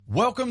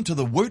Welcome to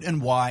the Woot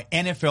and Wye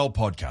NFL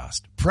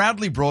podcast,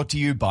 proudly brought to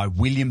you by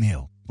William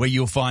Hill, where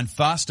you'll find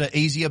faster,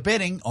 easier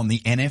betting on the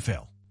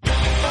NFL.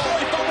 Rodgers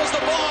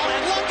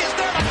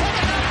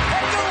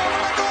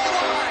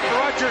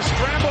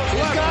scrambles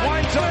left,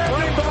 winds up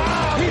running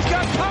behind. He's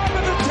got time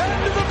at the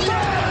 10 to the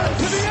 5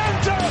 to the end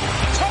zone.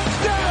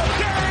 Touchdown,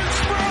 Darren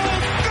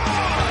Sproles,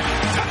 gone.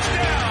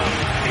 Touchdown,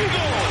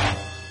 Eagles.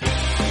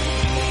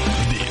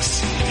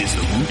 This is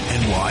the Woot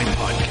and Wye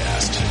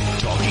podcast,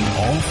 talking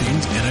all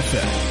things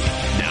NFL.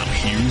 Now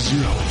here's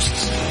your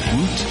hosts,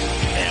 Woot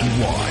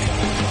and Wye.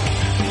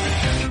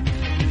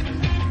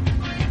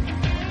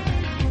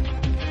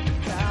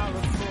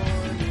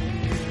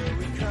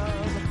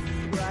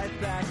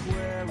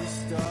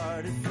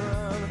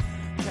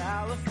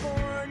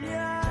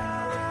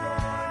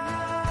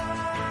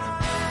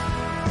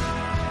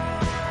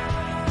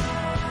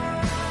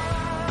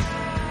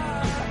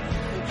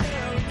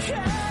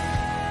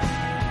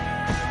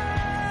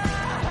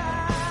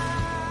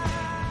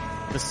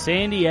 The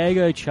San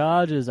Diego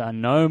Chargers are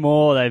no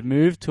more. They've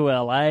moved to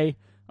LA.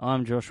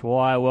 I'm Josh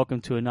Wye.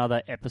 Welcome to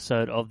another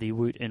episode of the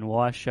Woot and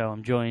Wye Show.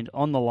 I'm joined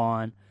on the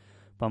line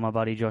by my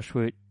buddy Josh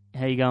Woot.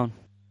 How you going?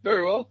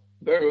 Very well,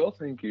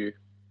 thank you.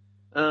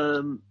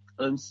 I'm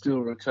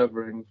still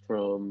recovering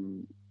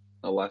from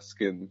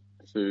Alaskan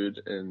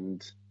food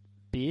and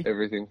Beer?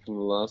 everything from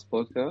the last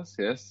podcast.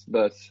 Yes,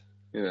 but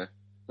we're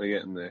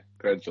getting there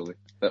gradually.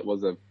 It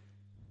was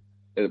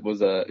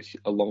a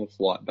long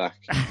flight back.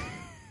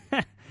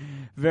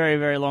 Very,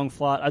 very long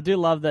flight. I do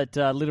love that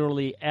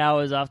literally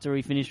hours after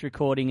we finished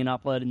recording and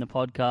uploading the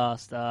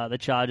podcast, the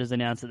Chargers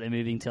announced that they're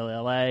moving to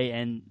LA,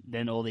 and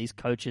then all these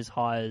coaches'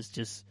 hires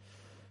just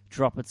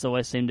drop. It's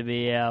always seemed to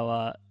be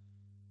our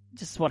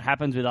just what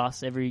happens with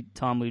us every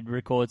time we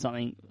record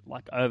something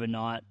like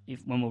overnight.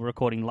 When we're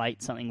recording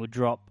late, something would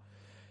drop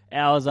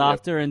hours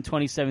after, and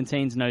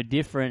 2017's no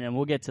different, and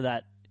we'll get to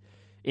that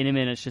in a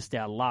minute. It's just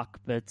our luck,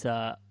 but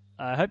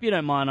I hope you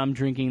don't mind. I'm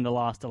drinking the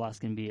last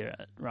Alaskan beer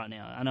right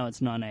now. I know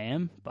it's 9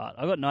 a.m., but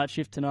I got night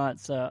shift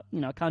tonight, so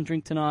I can't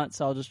drink tonight,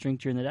 so I'll just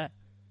drink during the day.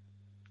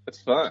 It's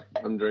fine.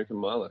 I'm drinking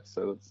Milo,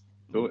 so let's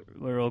do it.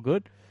 We're all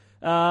good.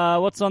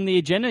 What's on the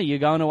agenda? You're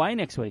going away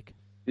next week?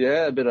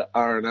 Yeah, a bit of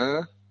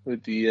R&R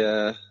with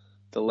the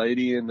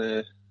lady in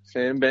the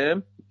Fam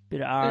Bam. Bit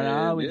of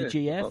R&R with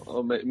the GF?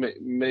 I'll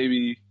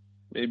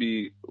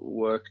maybe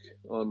work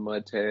on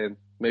my tan.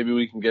 Maybe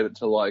we can get it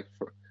to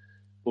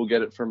we'll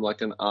get it from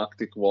like an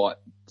Arctic white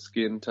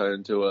skin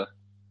tone to a,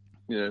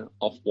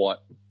 off-white.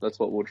 That's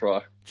what we'll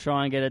try.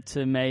 Try and get it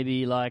to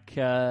maybe like,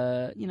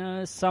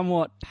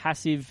 somewhat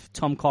passive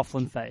Tom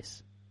Coughlin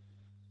face.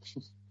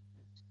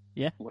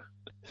 Yeah?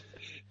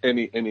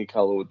 Any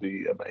colour would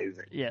be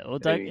amazing. Yeah, well,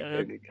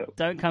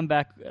 don't come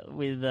back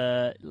with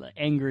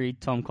angry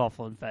Tom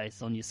Coughlin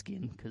face on your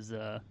skin, because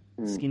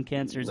skin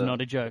cancer is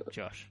not a joke,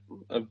 Josh.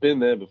 I've been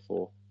there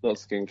before. Not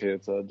skin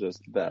cancer,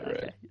 just that red.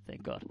 Okay,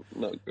 thank God.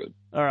 Not good.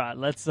 All right,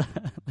 let's.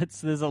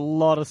 There's a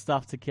lot of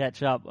stuff to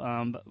catch up.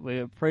 But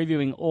we're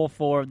previewing all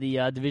four of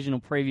the divisional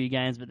preview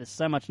games, but there's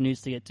so much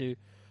news to get to.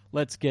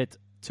 Let's get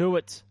to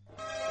it.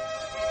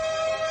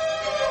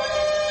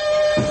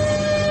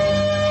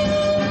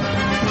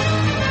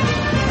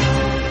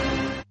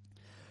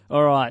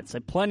 All right, so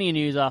plenty of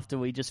news after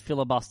we just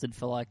filibustered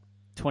for like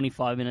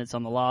 25 minutes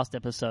on the last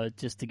episode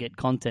just to get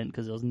content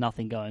because there was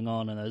nothing going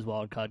on and those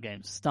wildcard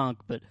games stunk.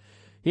 But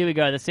here we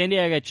go. The San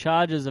Diego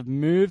Chargers have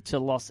moved to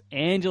Los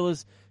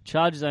Angeles.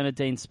 Chargers owner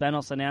Dean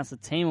Spanos announced the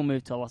team will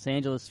move to Los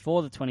Angeles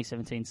for the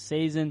 2017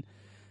 season.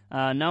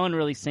 No one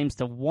really seems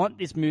to want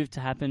this move to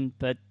happen,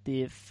 but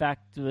the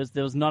fact was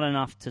there was not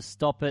enough to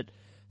stop it.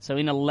 So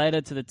in a letter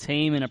to the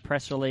team in a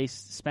press release,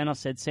 Spanos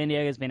said, "San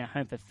Diego has been at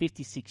home for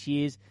 56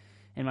 years,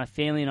 and my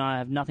family and I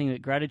have nothing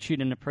but gratitude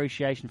and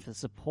appreciation for the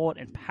support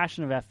and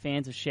passion of our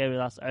fans have shared with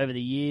us over the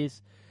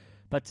years.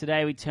 But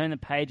today we turn the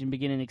page and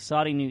begin an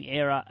exciting new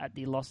era at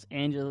the Los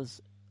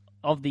Angeles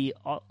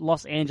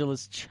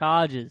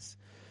Chargers."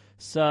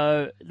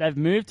 So they've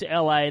moved to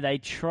LA. They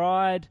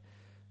tried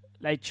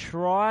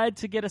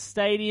to get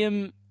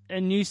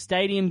a new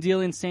stadium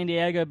deal in San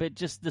Diego, but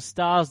just the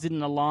stars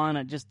didn't align.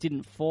 It just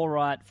didn't fall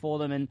right for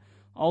them, and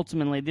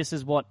ultimately this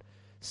is what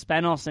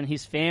Spanos and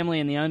his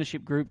family and the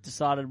ownership group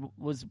decided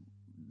was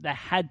they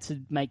had to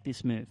make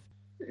this move.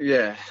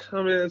 Yeah, I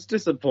mean, it's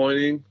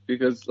disappointing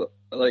because,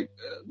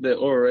 they're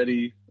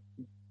already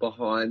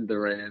behind the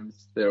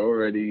Rams. They're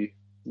already,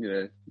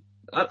 it's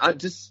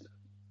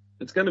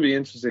going to be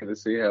interesting to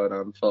see how it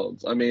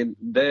unfolds. I mean,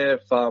 they're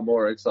far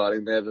more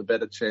exciting. They have a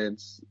better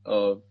chance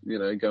of,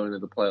 going to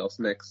the playoffs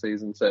next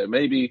season. So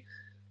maybe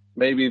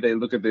they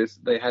look at this.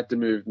 They had to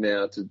move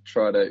now to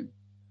try to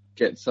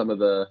get some of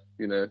the,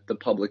 the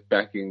public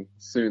backing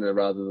sooner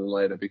rather than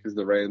later, because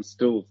the Rams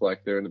still look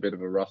like they're in a bit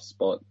of a rough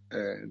spot.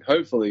 And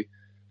hopefully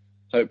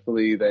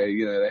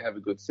they have a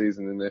good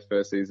season in their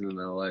first season in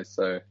LA,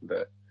 so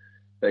that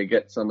they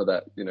get some of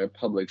that,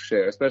 public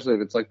share, especially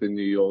if it's like the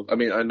New York. I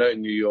mean, I know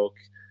New York,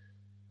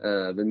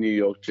 the New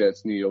York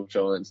Jets, New York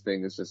Giants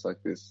thing is just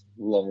like this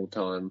long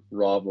time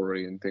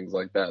rivalry and things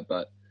like that.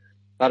 But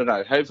I don't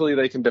know. Hopefully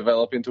they can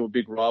develop into a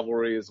big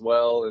rivalry as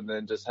well, and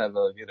then just have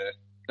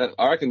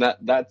I reckon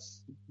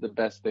that's the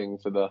best thing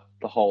for the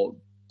whole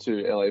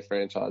two LA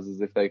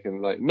franchises, if they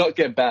can not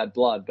get bad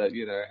blood, but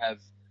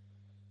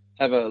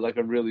have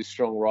a really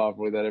strong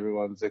rivalry that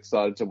everyone's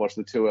excited to watch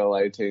the two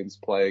LA teams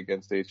play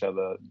against each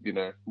other,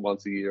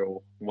 once a year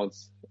or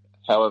once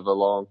however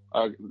long.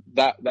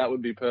 That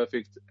would be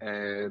perfect.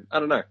 And I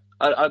don't know.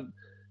 I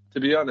to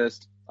be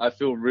honest, I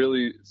feel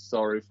really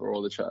sorry for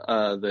all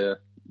the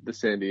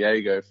San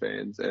Diego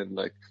fans, and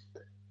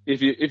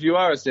if you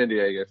are a San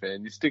Diego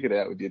fan, you stick it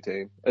out with your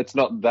team. It's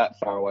not that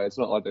far away. It's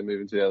not like they're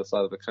moving to the other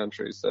side of the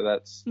country. So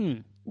that's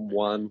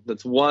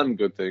one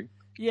good thing.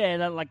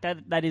 Yeah,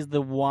 that is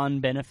the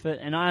one benefit.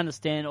 And I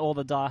understand all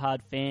the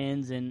diehard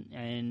fans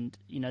and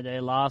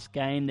their last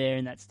game there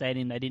in that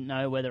stadium, they didn't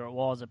know whether it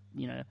was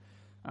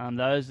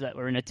those that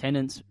were in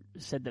attendance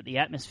said that the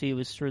atmosphere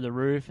was through the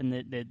roof and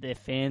that their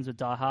fans were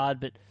diehard.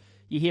 But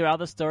you hear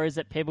other stories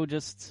that people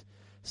just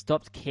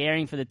stopped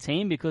caring for the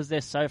team because they're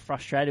so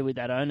frustrated with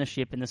that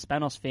ownership. And the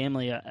Spanos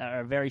family are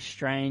a very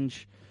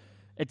strange.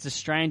 It's a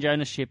strange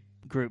ownership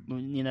group.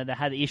 They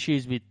had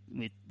issues with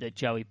the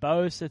Joey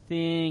Bosa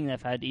thing.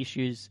 They've had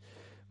issues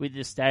with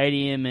the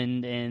stadium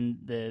and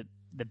the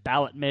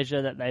ballot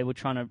measure that they were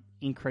trying to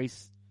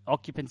increase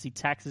occupancy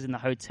taxes in the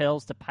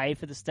hotels to pay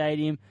for the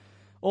stadium.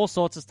 All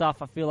sorts of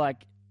stuff. I feel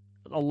like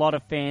a lot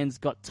of fans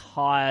got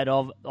tired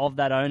of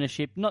that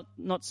ownership. Not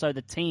so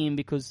the team,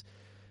 because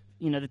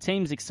the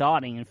team's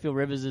exciting, and Phil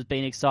Rivers has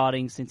been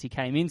exciting since he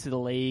came into the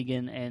league,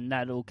 and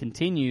that'll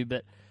continue.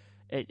 But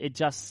it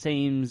just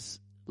seems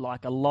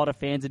like a lot of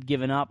fans had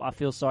given up. I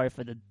feel sorry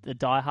for the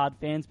diehard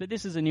fans, but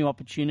this is a new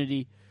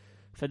opportunity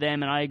for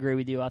them, and I agree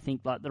with you. I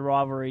think the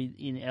rivalry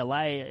in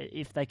LA,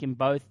 if they can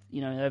both,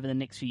 over the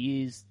next few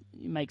years,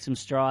 make some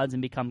strides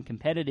and become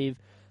competitive,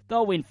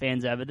 they'll win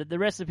fans over. The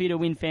recipe to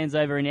win fans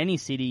over in any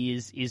city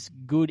is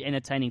good,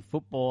 entertaining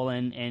football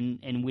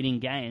and winning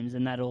games,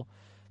 and that'll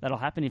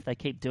happen if they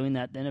keep doing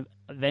that. Then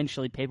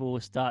eventually people will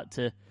start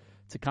to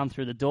come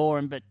through the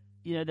door. But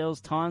there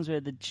was times where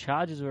the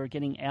Chargers were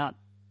getting out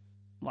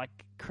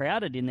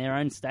crowded in their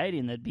own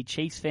stadium. There'd be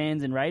Chiefs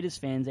fans and Raiders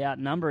fans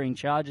outnumbering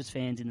Chargers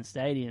fans in the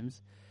stadiums,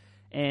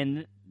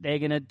 and they're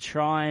going to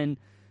try and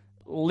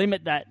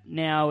limit that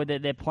now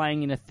that they're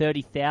playing in a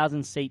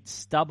 30,000 seat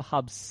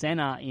StubHub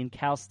Center in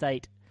Cal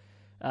State,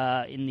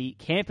 in the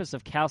campus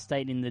of Cal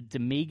State in the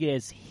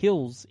Dominguez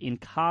Hills in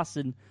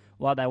Carson,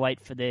 while they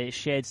wait for their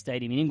shared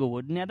stadium in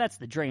Inglewood. Now that's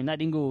the dream.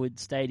 That Inglewood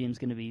stadium is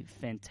going to be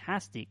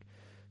fantastic.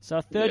 So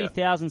a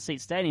 30,000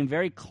 seat stadium,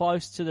 very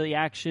close to the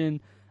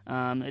action.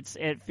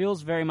 It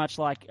feels very much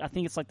like, I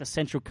think it's like the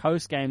Central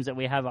Coast games that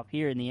we have up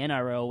here in the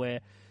NRL,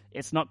 where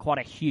it's not quite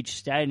a huge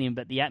stadium,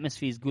 but the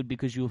atmosphere is good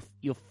because you'll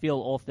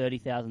fill all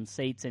 30,000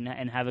 seats and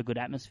have a good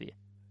atmosphere.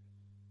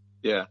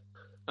 Yeah.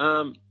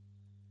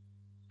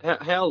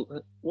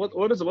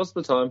 What's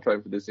the time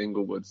frame for this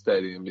Inglewood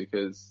Stadium?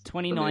 Because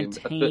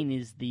 2019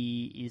 is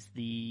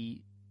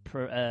the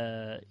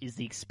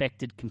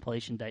expected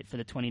completion date for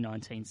the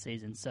 2019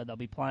 season. So they'll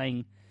be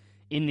playing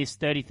in this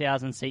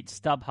 30,000 seat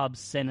StubHub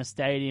Center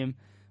Stadium,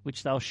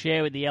 which they'll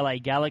share with the LA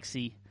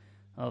Galaxy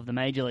of the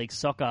Major League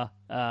Soccer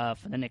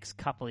for the next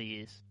couple of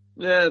years.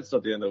 Yeah, it's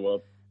not the end of the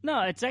world.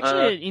 No, it's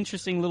actually an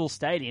interesting little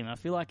stadium. I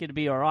feel like it'd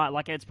be all right.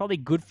 It's probably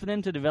good for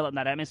them to develop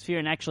that atmosphere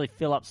and actually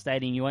fill up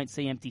stadium. You won't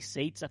see empty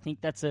seats. I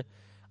think that's a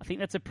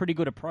pretty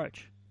good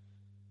approach.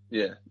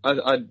 Yeah,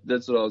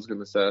 that's what I was going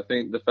to say. I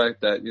think the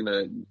fact that,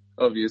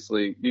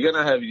 obviously you're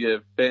going to have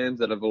your fans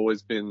that have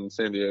always been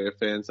San Diego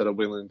fans that are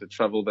willing to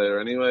travel there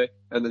anyway,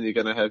 and then you're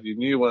going to have your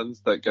new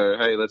ones that go,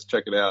 hey, let's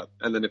check it out.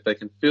 And then if they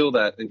can feel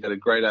that and get a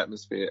great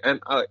atmosphere, and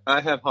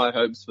I have high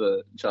hopes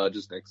for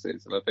Chargers next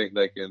season. I think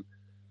they can,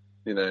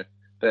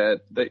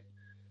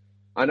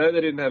 I know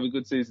they didn't have a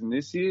good season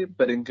this year,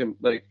 but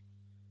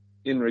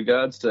in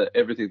regards to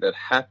everything that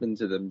happened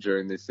to them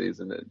during this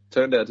season, it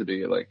turned out to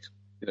be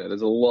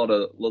there's a lot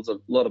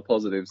of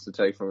positives to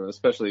take from it,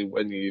 especially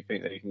when you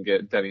think that you can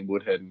get Danny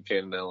Woodhead and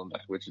Keenan Allen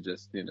back, which are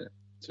just,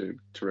 two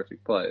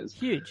terrific players.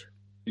 Huge.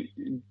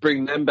 You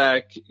bring them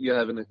back, you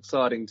have an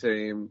exciting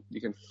team,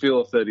 you can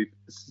fill a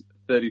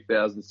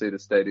 30,000 seater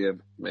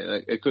stadium.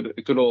 Man, it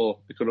could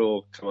all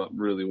come up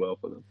really well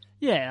for them.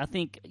 Yeah, I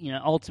think,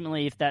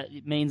 ultimately if that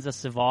means the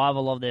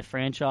survival of their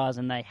franchise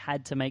and they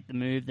had to make the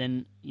move,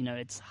 then,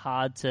 it's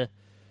hard to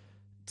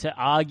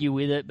argue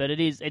with it, but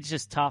it's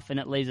just tough, and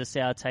it leaves a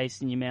sour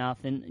taste in your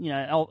mouth. And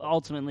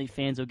ultimately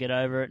fans will get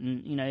over it.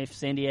 And if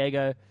San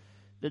Diego,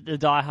 the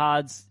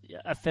diehards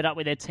are fed up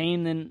with their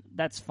team, then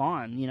that's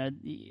fine.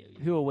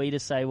 Who are we to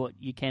say what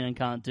you can and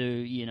can't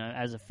do?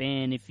 As a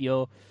fan, if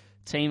your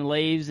team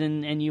leaves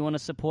and you want to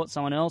support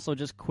someone else or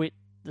just quit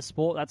the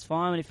sport, that's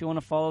fine. And if you want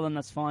to follow them,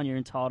 that's fine. You're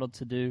entitled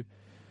to do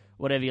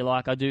whatever you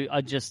like.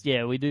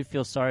 We do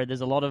feel sorry. There's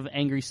a lot of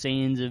angry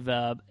scenes of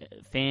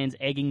fans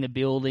egging the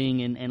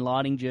building and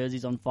lighting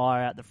jerseys on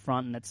fire out the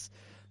front, and it's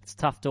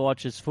tough to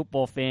watch as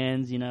football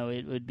fans.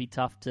 It would be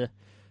tough to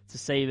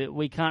see, but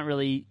we can't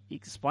really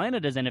explain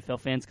it as NFL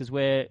fans because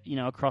we're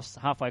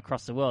halfway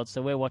across the world,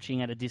 so we're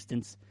watching at a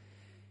distance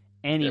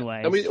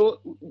Anyways. And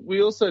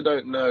we also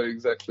don't know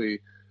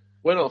exactly.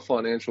 We're not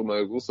financial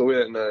moguls, so we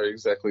don't know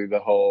exactly the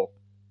whole.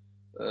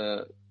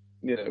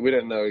 We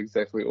don't know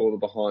exactly all the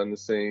behind the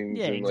scenes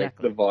and exactly.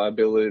 like the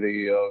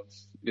viability of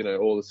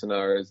all the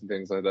scenarios and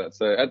things like that.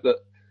 So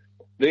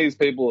these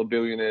people are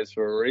billionaires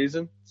for a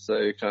reason, so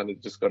you kind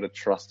of just got to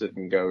trust it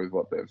and go with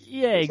what they've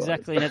decided.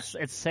 Exactly. And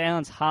it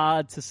sounds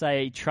hard to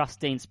say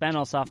trust Dean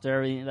Spanos after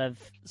everything.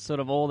 They've sort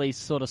of all these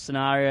sort of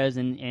scenarios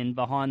and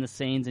behind the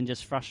scenes and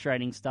just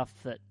frustrating stuff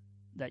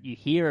that you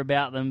hear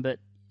about them. But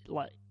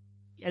like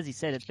as he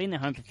said, it's been their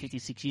home for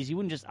 56 years. You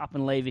wouldn't just up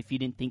and leave if you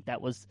didn't think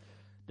that was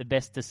the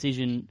best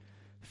decision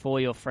for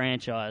your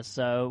franchise.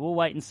 So we'll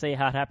wait and see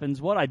how it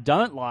happens. What I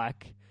don't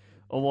like,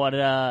 or what,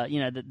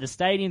 the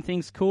stadium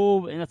thing's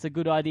cool, and that's a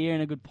good idea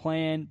and a good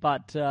plan,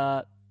 but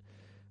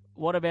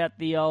what about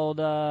the old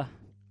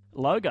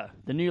logo,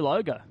 the new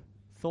logo?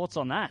 Thoughts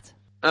on that?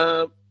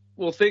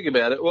 Well, think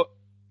about it. What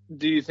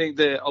do you think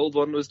their old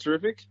one was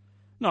terrific?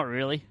 Not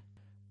really.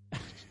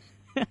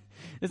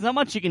 There's not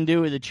much you can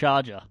do with a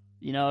charger.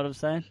 You know what I'm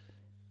saying?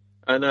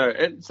 I know.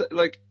 And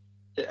like,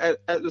 at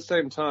the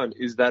same time,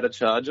 is that a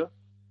charger?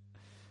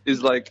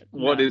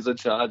 What is a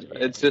charger?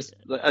 It's just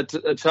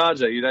a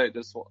charger. You don't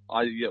just.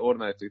 You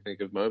automatically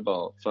think of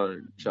mobile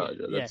phone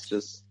charger. That's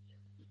just,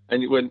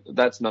 and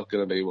that's not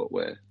going to be what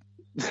we're.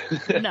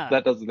 No,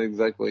 that doesn't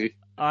exactly.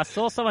 I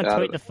saw someone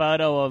tweet the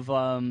photo of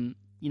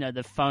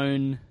the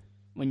phone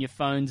when your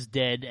phone's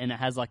dead and it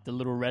has like the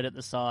little red at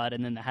the side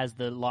and then it has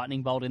the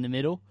lightning bolt in the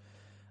middle.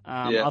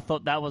 I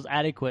thought that was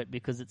adequate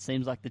because it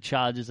seems like the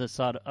chargers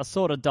are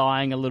sort of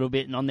dying a little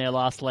bit and on their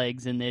last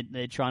legs, and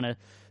they're trying to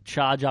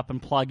charge up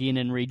and plug in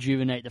and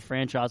rejuvenate the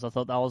franchise. I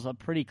thought that was a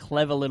pretty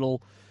clever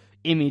little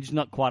image,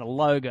 not quite a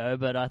logo,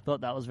 but I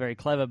thought that was very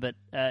clever. But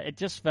it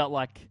just felt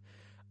like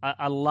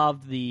I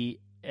loved the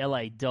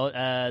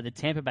the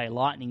Tampa Bay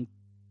Lightning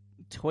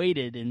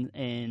tweeted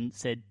and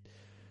said,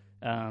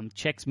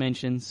 checks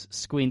mentions,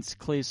 squints,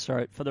 clears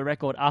throat. For the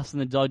record, us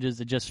and the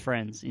Dodgers are just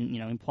friends,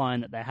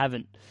 implying that they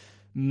haven't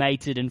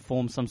mated and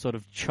formed some sort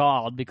of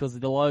child, because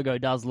the logo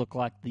does look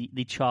like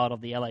the child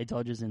of the LA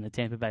Dodgers in the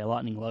Tampa Bay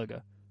Lightning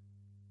logo.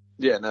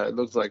 Yeah, no, it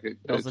looks like it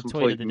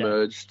completely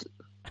merged.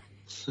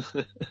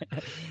 To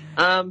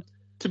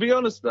be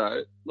honest,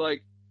 though,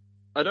 like,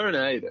 I don't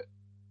hate it.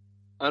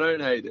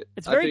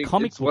 It's very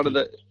comic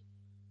book.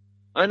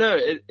 I know,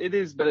 it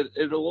is, but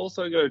it'll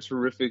also go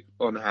terrific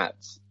on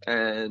hats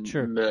and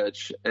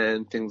merch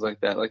and things like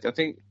that. Like, I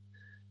think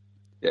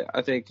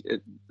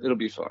it'll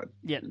be fine.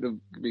 Yeah. It'll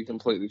be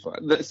completely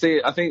fine.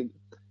 See, I think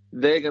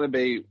they're going to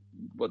be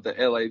what the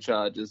LA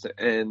Chargers,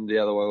 and the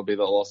other one will be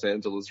the Los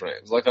Angeles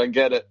Rams. Like, I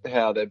get it,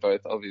 how they're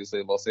both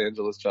obviously Los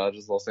Angeles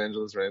Chargers, Los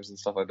Angeles Rams and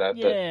stuff like that.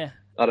 Yeah.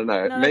 But I don't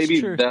know. No,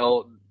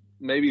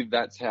 maybe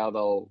that's how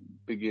they'll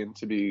begin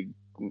to be,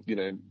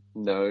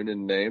 known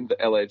and named.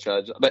 The LA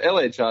Chargers. The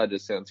LA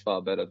Chargers sounds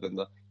far better than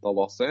the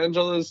Los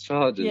Angeles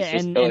Chargers. Yeah,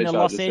 and the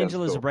Los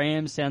Angeles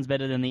Rams sounds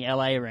better than the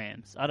LA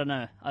Rams. I don't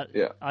know.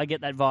 I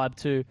get that vibe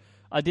too.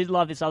 I did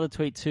love this other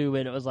tweet too,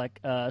 where it was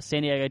like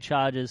San Diego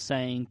Chargers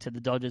saying to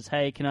the Dodgers,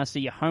 "Hey, can I see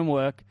your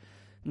homework?"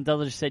 And the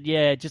Dodgers said,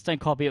 "Yeah, just don't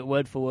copy it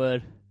word for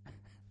word."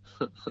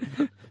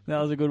 That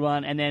was a good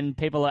one. And then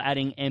people are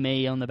adding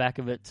ME on the back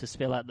of it to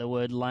spell out the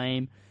word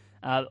lame.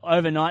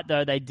 Overnight,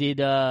 though, they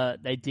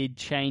did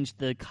change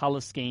the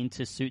color scheme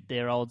to suit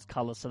their old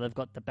color, so they've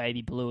got the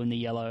baby blue and the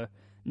yellow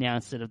now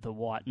instead of the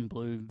white and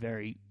blue,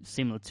 very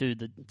similar to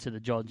the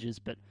Dodgers.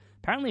 But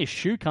apparently, a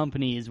shoe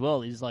company as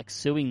well is like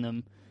suing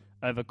them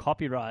over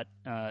copyright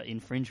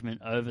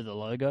infringement over the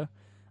logo.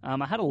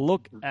 I had a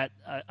look at.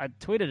 I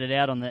tweeted it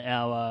out on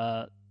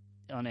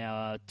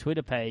our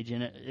Twitter page,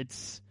 and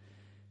it's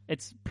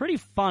pretty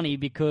funny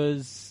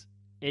because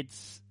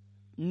it's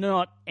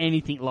not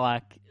anything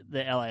like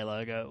the LA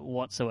logo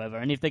whatsoever.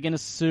 And if they're going to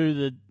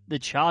sue the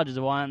Chargers,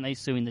 why aren't they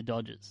suing the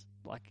Dodgers?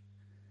 Like,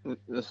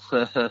 it's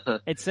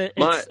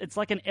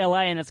like an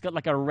LA, and it's got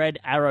like a red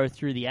arrow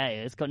through the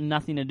A. It's got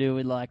nothing to do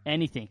with like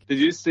anything. Did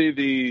you see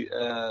the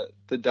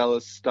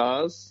Dallas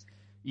Stars?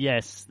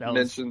 Yes, that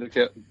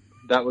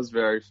was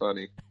very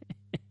funny.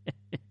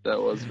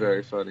 That was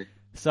very funny.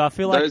 So I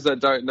feel like those that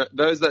don't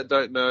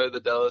know the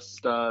Dallas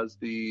Stars,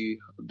 the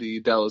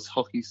Dallas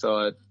hockey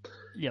side.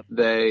 Yep.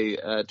 They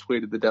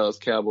tweeted the Dallas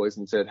Cowboys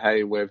and said,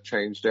 "Hey, we've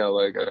changed our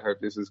logo. I hope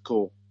this is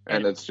cool."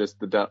 And it's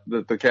just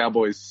the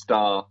Cowboys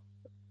star,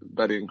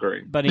 but in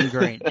green. But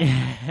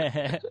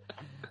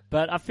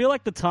I feel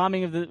like the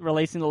timing of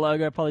releasing the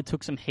logo probably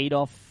took some heat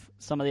off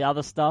some of the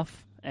other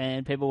stuff,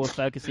 and people were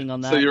focusing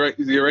on that. So you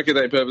reckon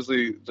they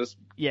purposely just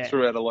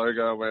threw out a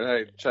logo and went,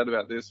 "Hey, chat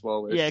about this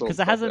while we're..." Yeah, because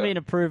it hasn't been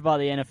approved by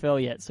the NFL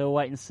yet, so we'll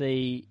wait and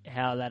see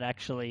how that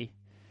actually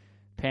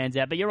pans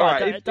out. But you're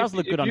right, it does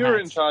look good on hats. If you were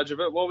in charge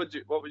of it, what would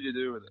you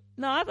do with it?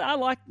 No, I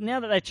like, now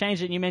that they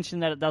changed it and you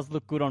mentioned that it does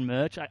look good on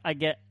merch, I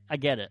get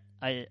it.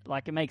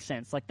 It makes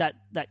sense. Like that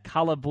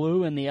color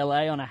blue and the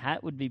LA on a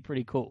hat would be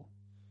pretty cool.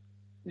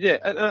 Yeah,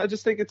 and I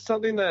just think it's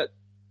something that,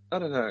 I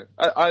don't know.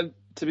 I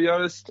to be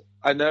honest,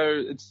 I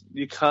know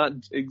you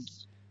can't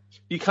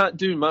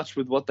do much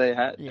with what they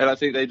had, and I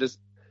think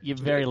You're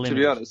very limited.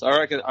 To be honest, I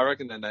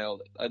reckon they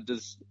nailed it. I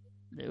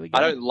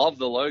don't love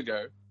the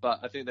logo, but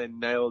I think they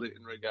nailed it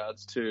in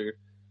regards to,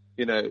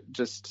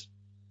 just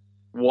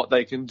what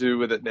they can do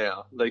with it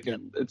now. They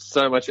can. Yep. It's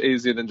so much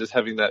easier than just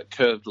having that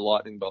curved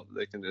lightning bolt that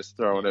they can just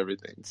throw on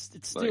everything.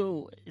 It's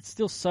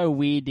still so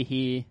weird to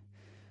hear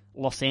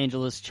Los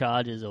Angeles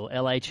Chargers or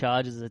LA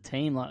Chargers as a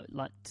team.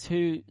 Like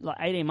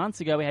 18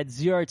 months ago, we had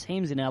 0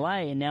 teams in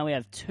LA, and now we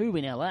have 2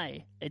 in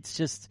LA. It's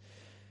just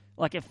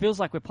like it feels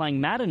like we're playing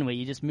Madden, where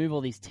you just move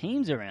all these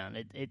teams around.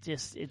 It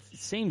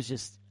seems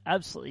just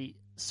absolutely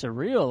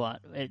surreal. Like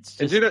it's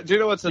just, do you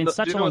know what's been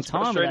such a long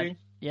time. Frustrating?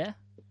 Yeah.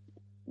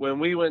 When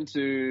we went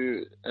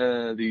to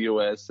the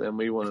US and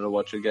we wanted to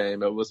watch a game,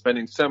 we were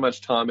spending so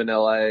much time in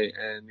LA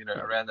and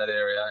around that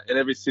area. In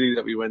every city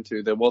that we went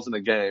to, there wasn't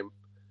a game.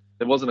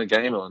 There wasn't a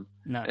game on.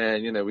 No.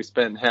 And we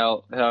spent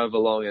however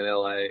long in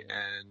LA,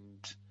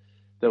 and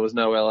there was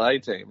no LA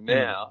team.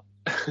 Now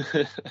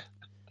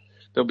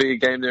there'll be a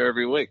game there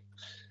every week.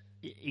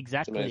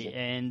 Exactly,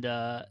 and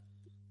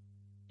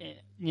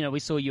we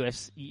saw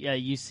USC.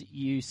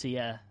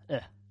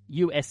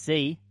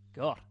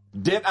 God.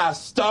 Did I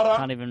stutter?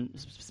 Can't even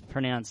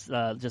pronounce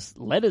just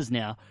letters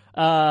now.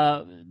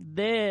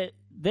 They're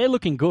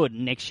looking good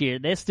next year.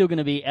 They're still going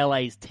to be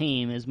LA's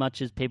team as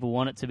much as people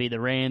want it to be the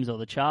Rams or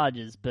the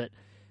Chargers, but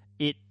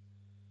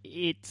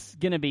it's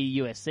going to be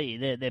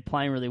USC. They're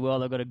playing really well.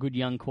 They've got a good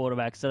young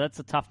quarterback, so that's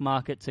a tough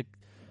market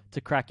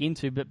to crack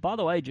into. But by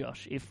the way,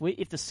 Josh, if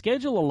the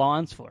schedule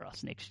aligns for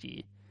us next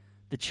year,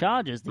 the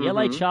Chargers, the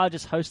LA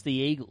Chargers host the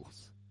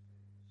Eagles,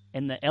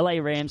 and the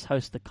LA Rams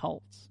host the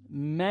Colts.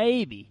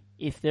 Maybe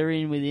if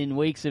they're within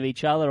weeks of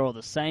each other or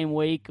the same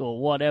week or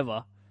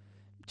whatever,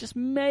 just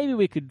maybe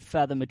we could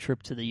fathom a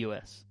trip to the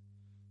US.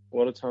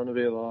 What a time to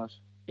be alive!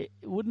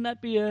 Wouldn't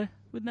that be a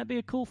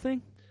cool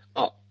thing?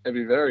 Oh, it'd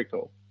be very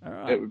cool. All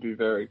right. It would be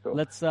very cool.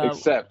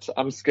 Except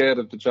I'm scared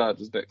of the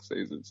Chargers next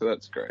season, so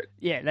that's great.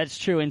 Yeah, that's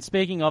true. And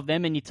speaking of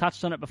them, and you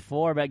touched on it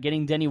before about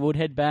getting Denny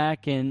Woodhead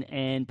back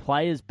and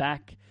players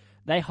back,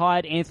 they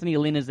hired Anthony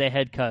Lynn as their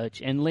head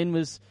coach, and Lynn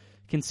was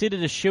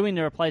considered a shoo-in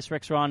to replace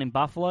Rex Ryan in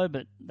Buffalo,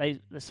 but they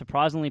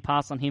surprisingly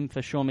passed on him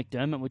for Sean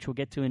McDermott, which we'll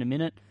get to in a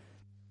minute.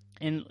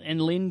 And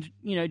Lynn,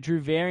 drew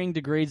varying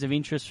degrees of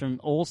interest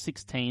from all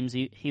 6 teams.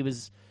 He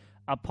was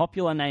a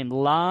popular name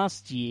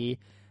last year,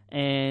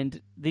 and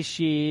this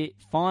year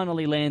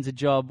finally lands a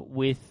job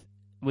with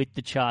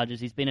the Chargers.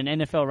 He's been an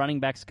NFL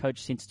running backs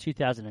coach since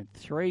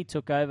 2003,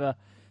 took over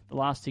the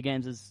last 2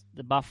 games as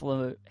the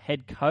Buffalo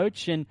head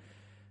coach, and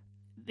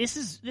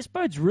this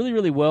bodes really,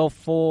 really well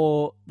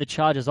for the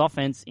Chargers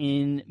offense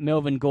in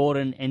Melvin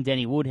Gordon and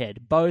Denny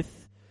Woodhead,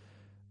 both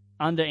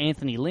under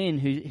Anthony Lynn,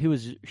 who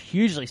was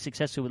hugely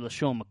successful with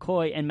LaShawn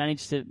McCoy and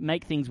managed to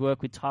make things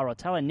work with Tyrod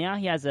Taylor. Now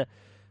he has an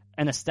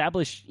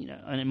established,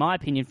 and in my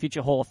opinion,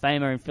 future Hall of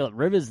Famer in Phillip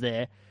Rivers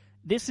there.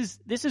 This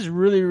is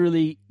really,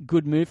 really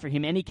good move for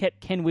him, and he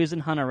kept Ken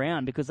Wisenhunt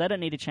around because they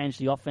don't need to change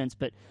the offense,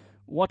 but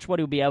watch what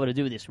he'll be able to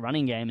do with this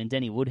running game and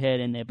Denny Woodhead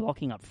and their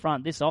blocking up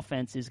front. This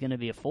offense is going to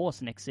be a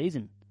force next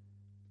season.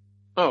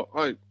 Oh,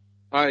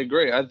 I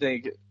agree. I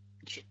think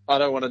I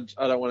don't want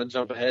to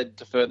jump ahead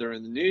to further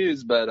in the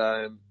news, but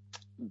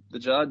the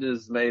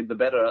Chargers made the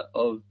better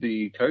of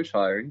the coach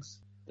hirings.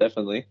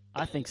 Definitely,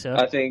 I think so.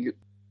 I think,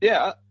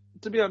 yeah.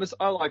 To be honest,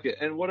 I like it.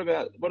 And what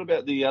about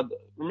the other?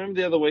 Remember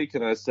the other week,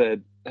 and I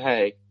said,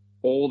 hey,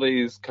 all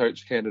these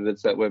coach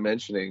candidates that we're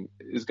mentioning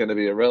is going to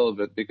be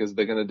irrelevant because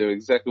they're going to do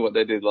exactly what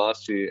they did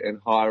last year and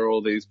hire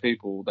all these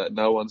people that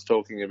no one's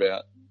talking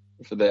about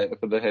for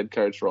the head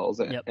coach roles.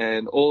 Yep.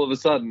 And all of a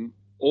sudden,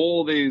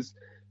 all these,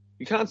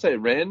 you can't say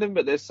random,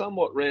 but they're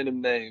somewhat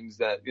random names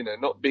that,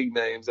 not big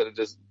names that are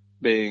just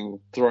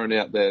being thrown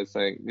out there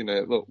saying,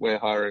 look, we're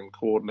hiring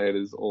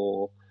coordinators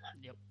or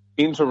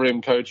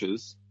interim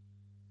coaches.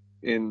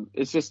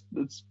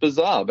 It's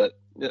bizarre, but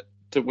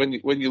when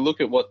you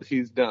look at what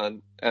he's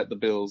done at the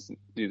Bills,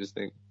 you just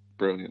think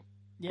brilliant.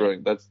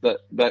 Brilliant.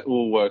 That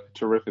will work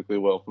terrifically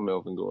well for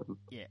Melvin Gordon.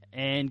 Yeah,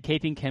 and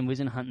keeping Ken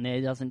Wisenhunt there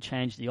doesn't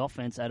change the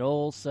offense at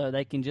all, so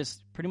they can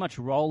just pretty much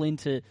roll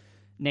into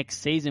next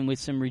season with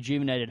some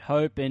rejuvenated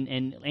hope, and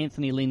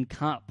Anthony Lynn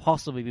can't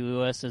possibly be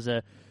worse as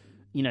a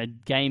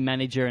game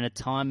manager and a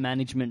time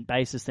management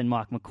basis than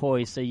Mike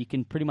McCoy, so you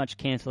can pretty much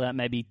cancel out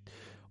maybe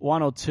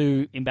 1 or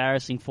 2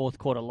 embarrassing fourth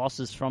quarter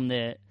losses from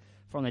their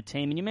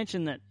team. And you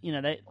mentioned that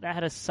they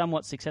had a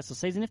somewhat successful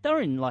season. If they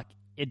were in like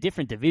a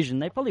different division,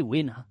 they probably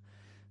win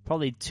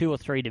probably 2 or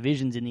 3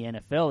 divisions in the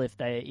NFL if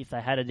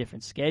they had a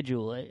different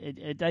schedule.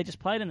 They just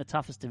played in the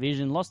toughest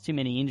division, lost too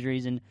many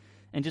injuries, and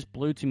just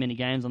blew too many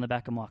games on the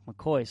back of Mike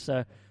McCoy.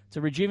 So it's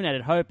a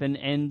rejuvenated hope,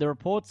 and the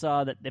reports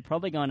are that they're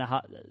probably going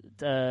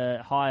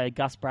to hire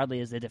Gus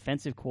Bradley as their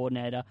defensive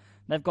coordinator.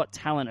 They've got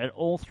talent at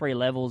all 3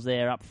 levels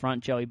there up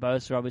front, Joey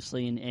Bosa,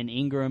 obviously, and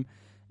Ingram,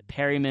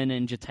 Perryman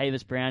and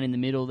Jatavis Brown in the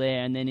middle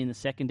there, and then in the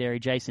secondary,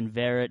 Jason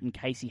Verrett and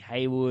Casey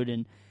Hayward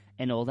and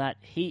all that.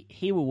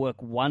 He will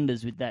work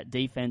wonders with that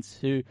defense,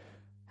 who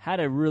had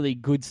a really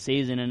good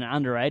season and an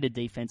underrated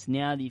defense.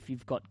 Now, if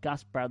you've got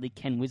Gus Bradley,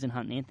 Ken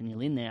Wisenhunt, and Anthony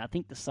Lynn there, I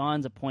think the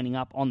signs are pointing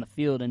up on the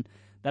field, and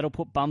that'll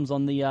put bums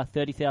on the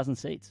 30,000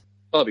 seats.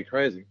 That'd be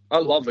crazy. I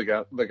love the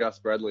Gus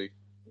Bradley.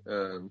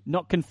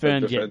 Not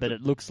confirmed yet, but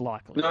it looks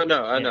likely. No,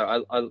 I know.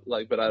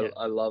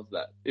 I love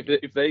that.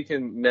 If they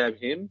can nab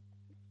him,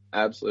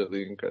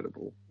 absolutely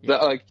incredible. Yeah.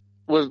 That,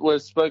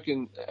 was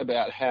spoken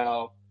about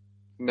how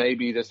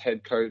maybe this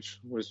head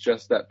coach was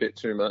just that bit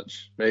too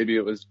much. Maybe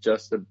it was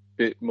just a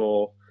bit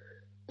more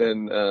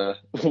than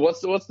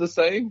what's the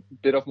saying?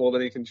 Bit off more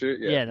than he can chew.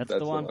 Yeah, that's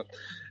the one.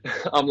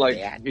 I'm like,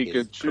 he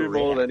could chew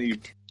more than he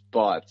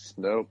bites.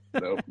 Nope.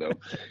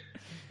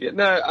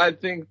 Yeah, I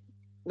think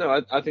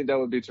that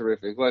would be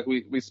terrific. Like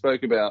we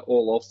spoke about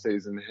all off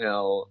season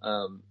how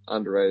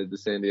underrated the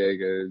San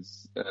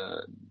Diego's.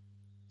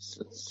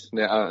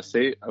 Now,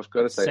 see, I've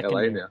got to say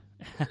Secondary. LA now.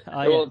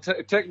 Oh, yeah. Well,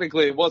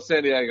 technically it was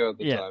San Diego at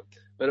the time,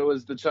 but it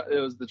was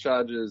the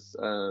Chargers'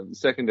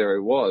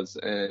 secondary was,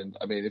 and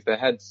I mean, if they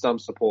had some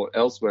support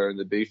elsewhere in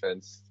the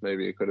defense,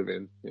 maybe it could have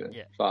been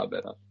far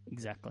better.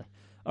 Exactly.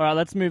 All right,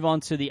 let's move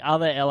on to the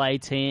other LA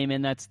team,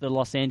 and that's the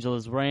Los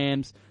Angeles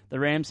Rams. The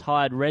Rams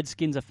hired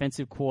Redskins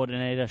offensive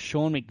coordinator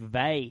Sean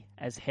McVay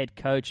as head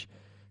coach.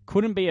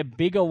 Couldn't be a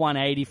bigger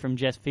 180 from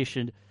Jeff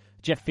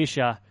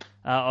Fisher.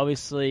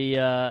 Obviously,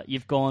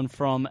 you've gone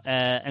from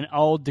an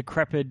old,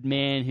 decrepit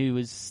man who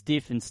was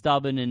stiff and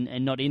stubborn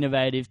and not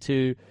innovative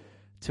to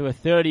a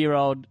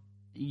 30-year-old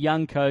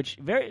young coach.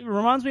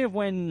 Reminds me of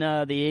when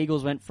the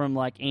Eagles went from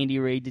like Andy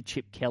Reid to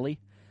Chip Kelly,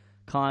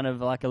 kind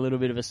of like a little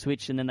bit of a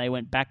switch, and then they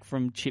went back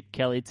from Chip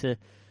Kelly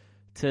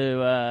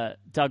to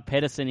Doug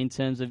Peterson in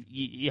terms of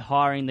you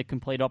hiring the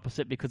complete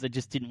opposite because it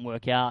just didn't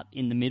work out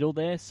in the middle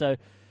there. So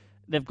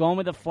they've gone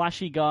with a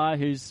flashy guy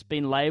who's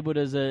been labelled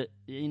as the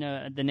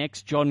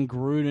next John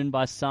Gruden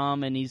by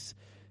some, and he's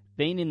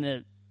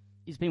been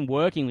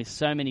working with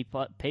so many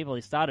people.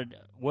 He started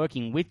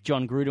working with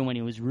John Gruden when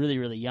he was really,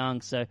 really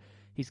young, so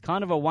he's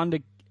kind of a wonder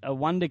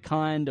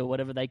kind, or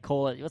whatever they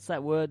call it. What's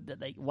that word?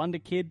 Wonder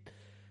kid.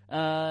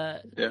 Yeah.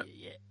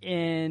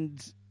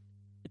 And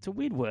it's a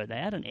weird word. They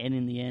add an N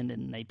in the end,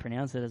 and they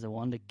pronounce it as a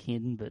wonder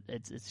kid, but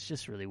it's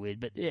just really weird.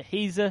 But yeah,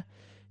 he's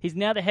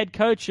now the head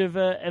coach of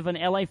an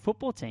LA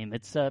football team.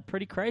 It's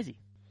pretty crazy.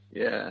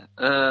 Yeah.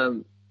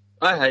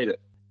 I hate it.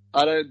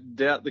 I don't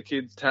doubt the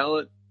kid's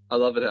talent. I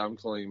love it how I'm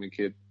calling him a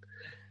kid.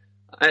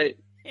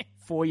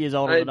 4 years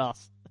older than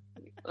us.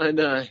 I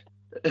know.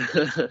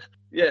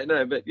 Yeah,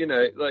 no, but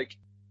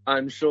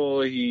I'm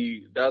sure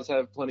he does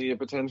have plenty of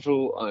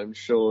potential. I'm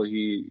sure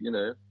he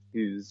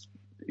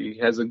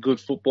has a good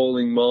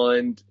footballing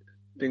mind,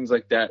 things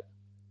like that.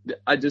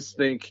 I just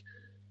think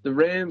the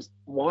Rams,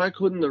 why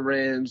couldn't the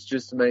Rams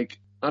just make,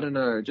 I don't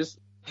know,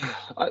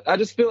 I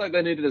just feel like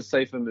they needed a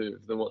safer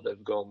move than what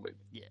they've gone with.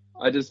 Yeah.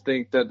 I just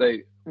think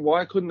that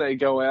why couldn't they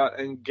go out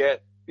and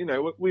get,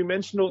 we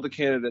mentioned all the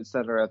candidates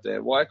that are out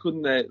there. Why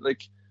couldn't they,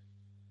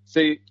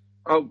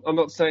 I'm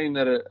not saying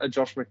that a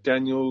Josh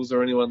McDaniels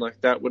or anyone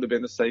like that would have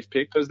been a safe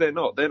pick, because they're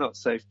not. They're not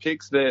safe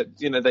picks. They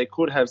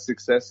could have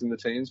success in the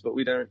teams, but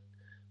we don't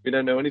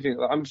know anything.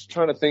 I'm just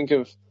trying to think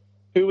of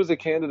who was a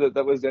candidate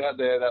that was out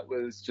there that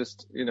was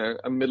just,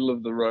 a middle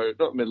of the road,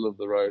 not middle of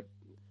the road,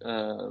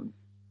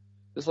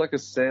 just like a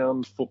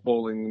sound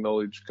footballing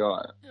knowledge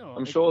guy.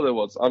 I'm sure there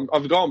was.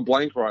 I've gone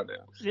blank right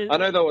now. I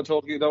know they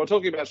were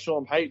talking about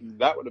Sean Payton.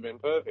 That would have been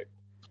perfect.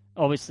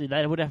 Obviously,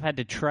 they would have had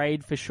to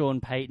trade for Sean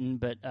Payton,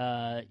 but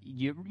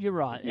you're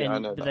right. Yeah, I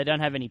know but they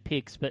don't have any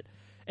picks. But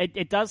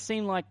it does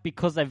seem like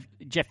because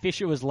Jeff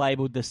Fisher was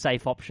labelled the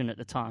safe option at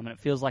the time, and it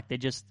feels like they're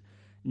just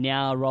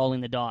now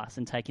rolling the dice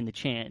and taking the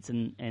chance,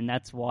 and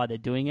that's why they're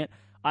doing it.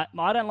 I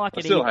don't like it.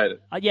 I still hate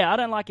it. Yeah, I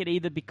don't like it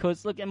either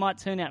because, look, it might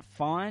turn out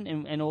fine,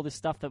 and all this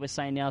stuff that we're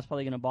saying now is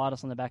probably going to bite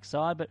us on the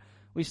backside, but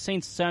we've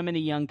seen so many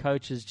young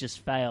coaches just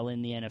fail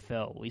in the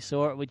NFL. We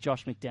saw it with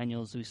Josh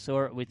McDaniels. We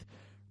saw it with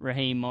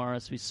Raheem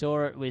Morris. We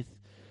saw it with,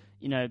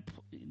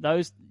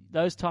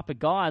 those type of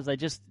guys.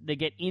 They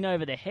get in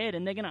over their head,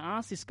 and they're going to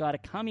ask this guy to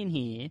come in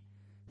here,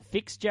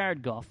 fix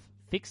Jared Goff,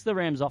 fix the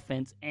Rams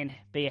offense, and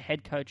be a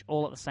head coach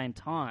all at the same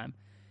time.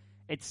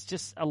 It's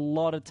just a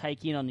lot of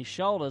taking on his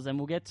shoulders, and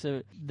we'll get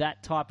to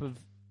that type of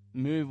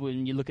move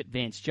when you look at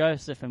Vance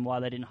Joseph and why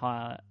they didn't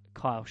hire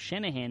Kyle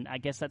Shanahan. I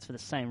guess that's for the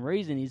same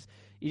reason.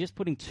 You're just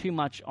putting too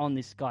much on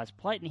this guy's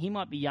plate, and he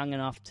might be young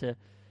enough to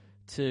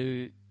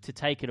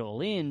take it all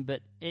in,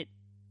 but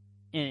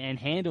and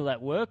handle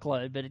that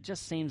workload. But it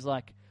just seems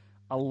like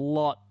a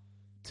lot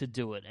to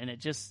do it, and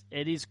it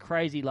is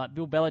crazy. Like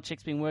Bill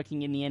Belichick's been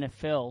working in the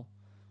NFL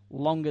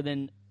longer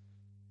than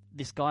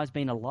this guy's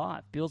been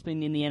alive. Bill's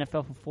been in the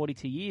NFL for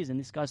 42 years, and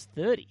this guy's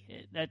 30.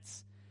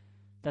 That's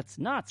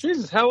nuts.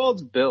 Jesus, how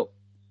old's Bill?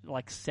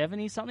 Like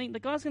 70 something. The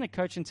guy's going to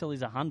coach until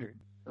he's 100.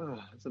 Oh,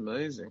 that's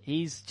amazing.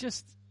 He's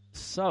just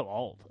so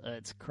old.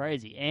 It's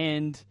crazy.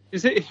 And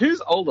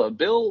who's older,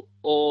 Bill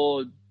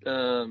or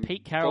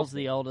Pete Carroll's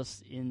the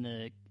oldest in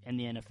the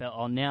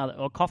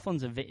NFL.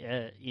 Coughlin's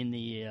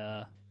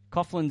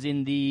Coughlin's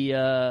in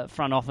the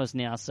front office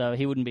now, so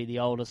he wouldn't be the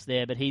oldest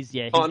there. But he's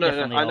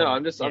definitely I know.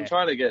 older. I'm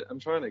trying to get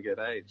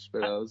age,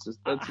 but I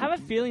have a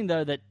feeling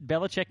though that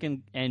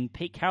Belichick and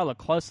Pete Carroll are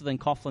closer than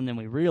Coughlin than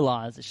we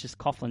realize. It's just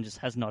Coughlin just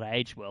has not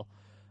aged well.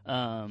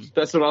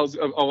 That's what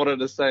I wanted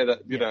to say, that,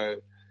 you know,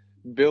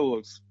 Bill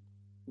looks,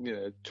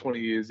 20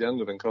 years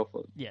younger than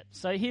Coughlin. Yeah.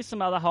 So here's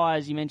some other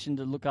hires you mentioned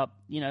to look up.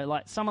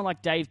 Like someone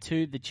like Dave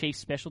Toob, the chief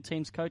special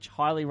teams coach,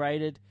 highly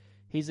rated.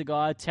 He's a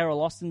guy.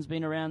 Terrell Austin's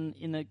been around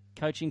in the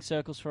coaching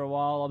circles for a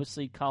while.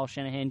 Obviously, Kyle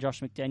Shanahan, Josh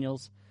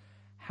McDaniels,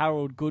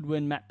 Harold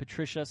Goodwin, Matt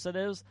Patricia. So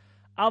there's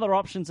other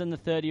options than the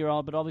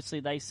 30-year-old, but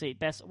obviously they see it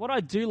best. What I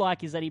do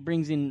like is that he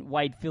brings in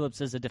Wade Phillips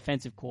as a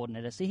defensive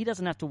coordinator, so he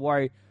doesn't have to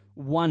worry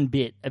one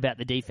bit about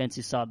the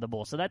defensive side of the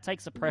ball. So that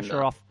takes the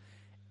pressure off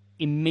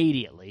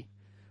immediately.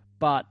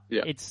 But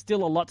it's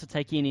still a lot to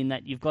take in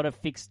that you've got to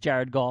fix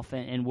Jared Goff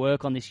and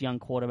work on this young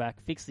quarterback,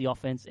 fix the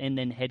offense, and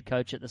then head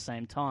coach at the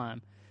same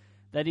time.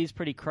 That is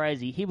pretty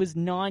crazy. He was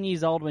 9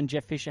 years old when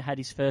Jeff Fisher had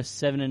his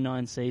first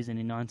 7-9 season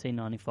in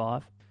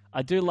 1995.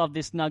 I do love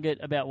this nugget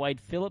about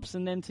Wade Phillips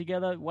and them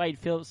together. Wade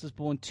Phillips was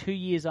born 2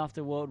 years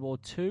after World War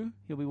II.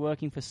 He'll be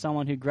working for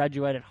someone who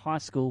graduated high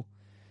school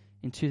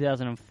in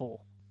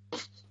 2004.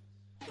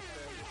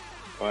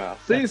 Wow.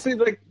 See,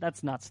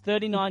 that's nuts.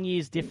 39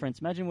 years difference.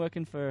 Imagine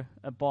working for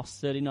a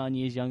boss 39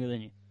 years younger than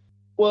you.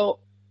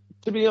 Well,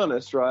 to be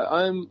honest,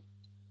 right,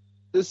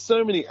 there's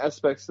so many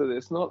aspects to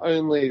this. Not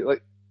only,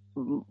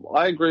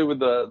 I agree with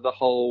the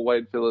whole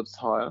Wade Phillips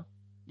hire.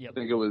 Yep. I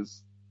think it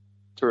was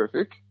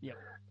terrific. Yep.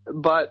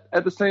 But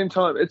at the same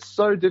time, it's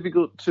so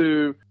difficult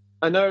to,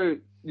 I know,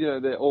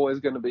 they're always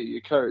going to be your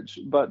coach,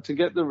 but to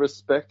get the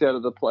respect out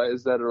of the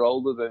players that are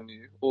older than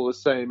you or the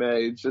same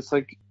age, it's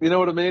like, you know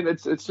what I mean?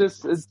 It's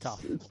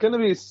tough. It's going to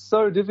be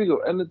so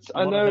difficult. And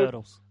I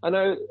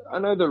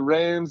know the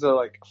Rams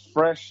are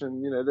fresh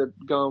and, they're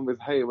going with,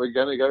 hey, we're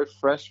going to go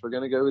fresh. We're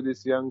going to go with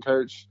this young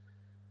coach.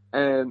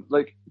 And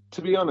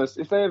to be honest,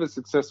 if they have a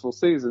successful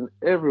season,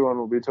 everyone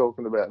will be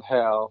talking about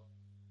how,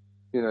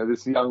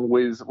 this young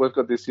whiz, we've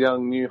got this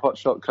young new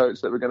hotshot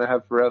coach that we're going to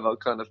have forever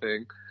kind of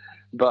thing.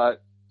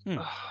 But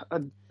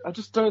I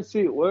just don't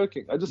see it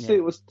working. I just see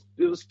it was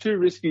too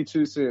risky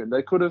too soon.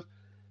 They could have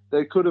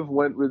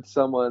went with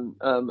someone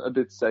a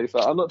bit safer.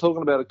 I'm not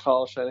talking about a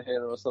Kyle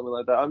Shanahan or something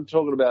like that. I'm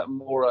talking about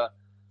more a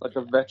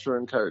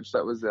veteran coach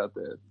that was out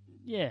there.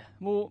 Yeah,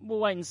 we'll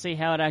wait and see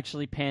how it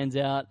actually pans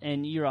out.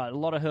 And you're right, a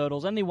lot of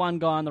hurdles. Only one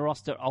guy on the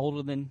roster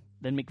older than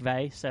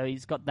McVay, so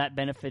he's got that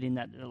benefit in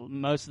that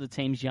most of the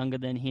team's younger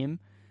than him.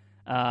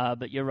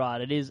 But you're right,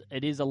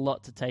 it is a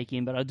lot to take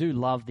in. But I do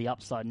love the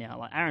upside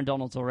now. Aaron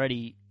Donald's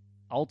already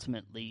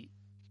ultimately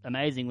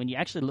amazing when you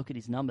actually look at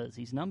his numbers.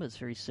 His numbers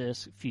for his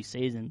first few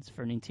seasons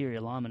for an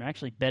interior lineman are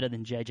actually better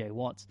than J.J.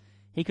 Watt's.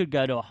 He could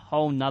go to a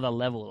whole nother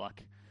level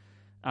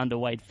under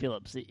Wade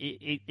Phillips.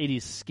 It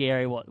is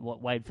scary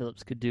what Wade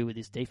Phillips could do with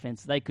this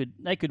defense. They could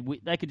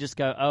just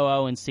go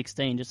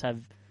 0-16, just have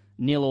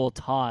nil or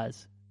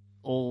ties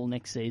all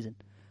next season.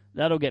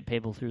 That'll get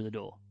people through the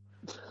door.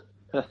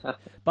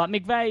 But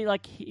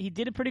McVay, he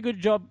did a pretty good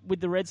job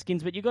with the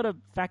Redskins, but you've got to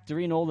factor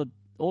in all the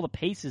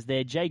pieces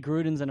there. Jay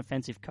Gruden's an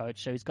offensive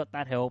coach, so he's got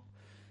that help.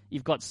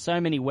 You've got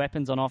so many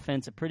weapons on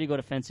offense, a pretty good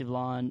offensive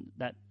line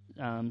that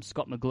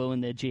Scott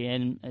McGluen, their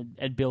GM,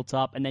 had built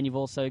up, and then you've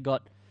also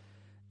got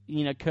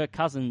Kirk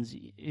Cousins,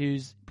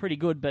 who's pretty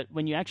good. But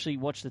when you actually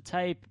watch the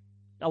tape,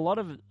 a lot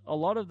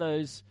of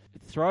those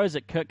throws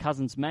that Kirk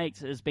Cousins makes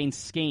has been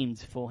schemed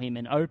for him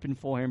and open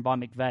for him by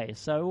McVay.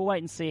 So we'll wait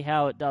and see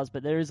how it does.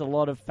 But there is a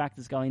lot of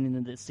factors going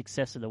into the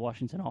success of the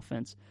Washington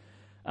offense.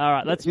 All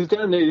right, he's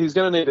going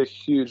to need a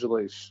huge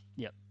leash.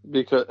 Yep.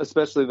 Because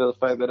especially the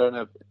fact they don't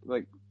have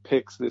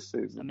picks this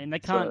season. I mean, they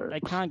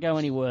can't go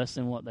any worse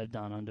than what they've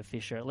done under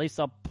Fisher. At least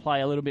they'll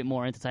play a little bit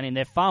more entertaining.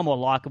 They're far more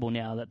likable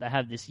now that they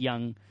have this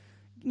young.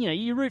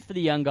 You root for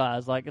the young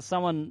guys.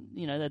 Someone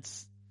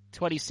that's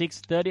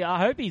 26, 30.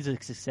 I hope he's a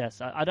success.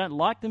 I don't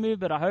like the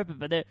move, but I hope it.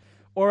 But they're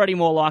already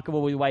more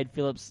likable with Wade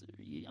Phillips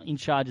in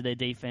charge of their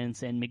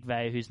defense and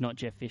McVay, who's not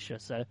Jeff Fisher.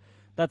 So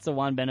that's the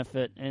one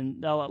benefit,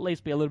 and they'll at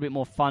least be a little bit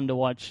more fun to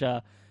watch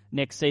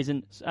next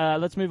season.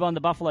 Let's move on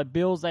to Buffalo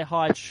Bills. They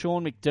hired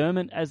Sean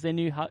McDermott as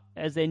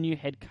their new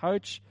head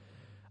coach.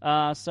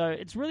 So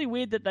it's really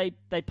weird that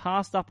they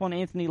passed up on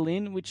Anthony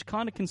Lynn, which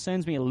kind of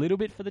concerns me a little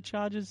bit for the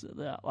Chargers.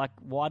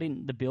 Why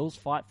didn't the Bills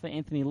fight for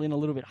Anthony Lynn a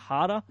little bit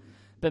harder?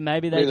 But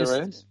maybe the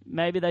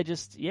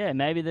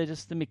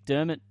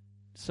McDermott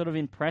sort of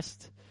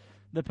impressed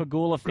the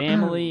Pagula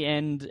family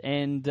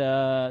and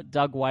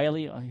Doug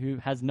Whaley, who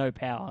has no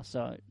power.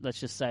 So let's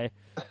just say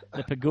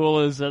the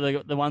Pagulas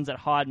are the ones that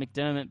hired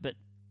McDermott. But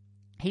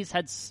he's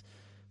had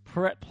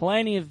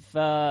plenty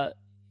of,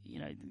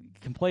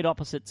 complete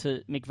opposite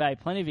to McVay,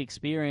 plenty of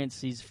experience.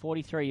 He's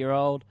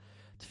 43-year-old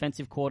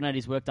defensive coordinator.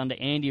 He's worked under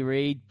Andy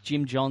Reid,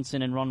 Jim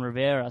Johnson, and Ron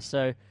Rivera.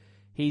 So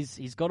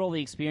he's got all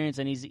the experience,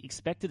 and he's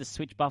expected to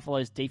switch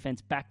Buffalo's defense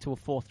back to a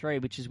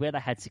 4-3, which is where they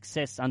had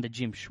success under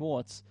Jim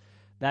Schwartz.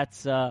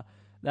 That's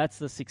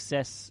the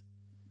success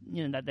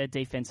that their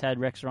defense had.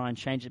 Rex Ryan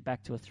changed it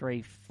back to a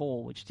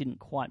 3-4, which didn't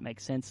quite make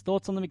sense.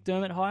 Thoughts on the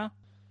McDermott hire?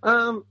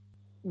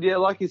 Yeah,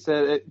 like you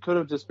said, it could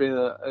have just been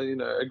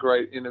a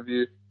great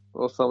interview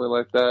or something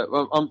like that.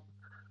 I'm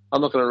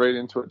not going to read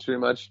into it too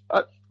much.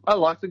 I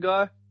like the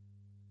guy.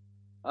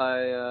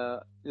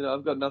 I've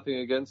got nothing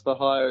against the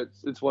hire.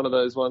 It's one of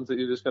those ones that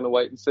you're just going to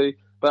wait and see.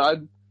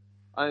 But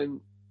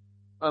I'm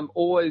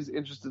always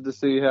interested to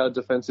see how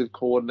defensive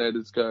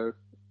coordinators go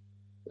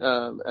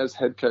as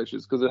head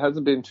coaches, because it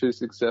hasn't been too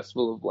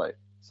successful of late.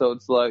 So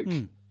it's like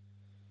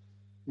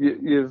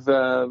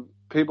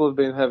people have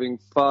been having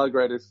far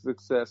greater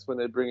success when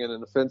they bring in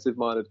an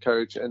offensive-minded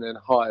coach and then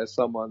hire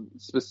someone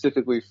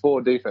specifically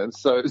for defense.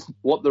 So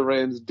what the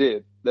Rams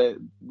did, they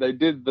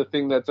did the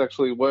thing that's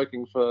actually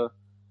working for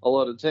a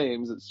lot of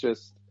teams. It's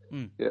just,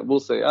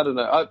 we'll see. I don't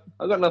know.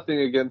 I've got nothing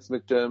against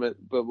McDermott,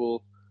 but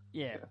we'll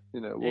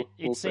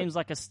seems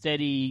like a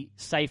steady,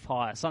 safe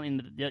hire,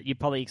 something that you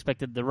probably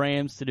expected the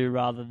Rams to do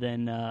rather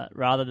than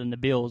the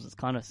Bills. It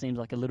kind of seems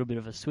like a little bit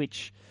of a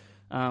switch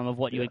of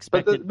what you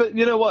expected. But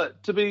you know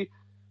what?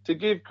 To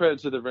give credit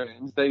to the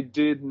Rams, they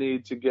did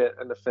need to get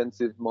an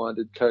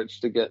offensive-minded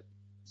coach to get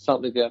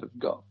something out of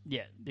Goff.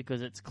 Yeah,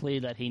 because it's clear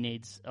that he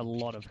needs a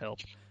lot of help.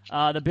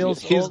 The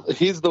Bills,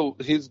 he's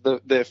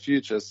their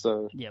future.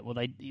 So yeah, well,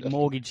 they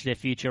mortgaged their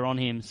future on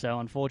him. So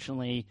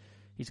unfortunately,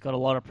 he's got a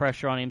lot of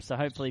pressure on him. So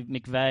hopefully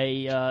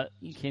McVay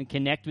can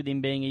connect with him,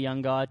 being a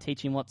young guy,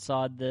 teach him what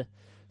side the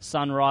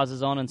sun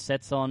rises on and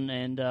sets on,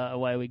 and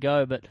away we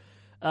go. But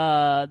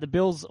the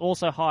Bills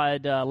also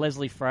hired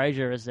Leslie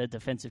Frazier as their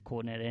defensive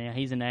coordinator. Now,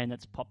 he's a name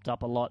that's popped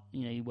up a lot.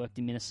 He worked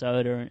in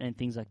Minnesota and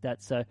things like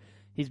that. So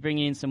he's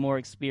bringing in some more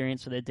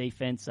experience for their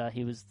defense.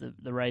 He was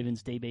the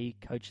Ravens DB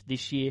coach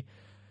this year.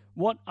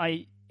 What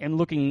I am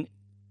looking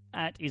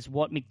at is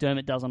what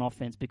McDermott does on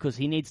offense, because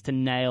he needs to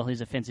nail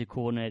his offensive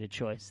coordinator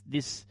choice.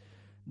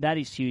 That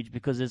is huge,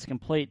 because there's a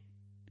complete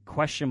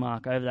question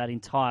mark over that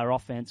entire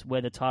offense,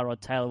 whether Tyrod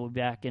Taylor will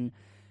be back, and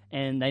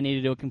they need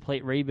to do a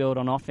complete rebuild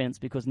on offense,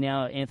 because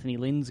now Anthony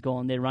Lynn's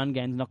gone. Their run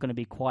game's not going to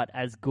be quite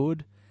as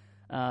good.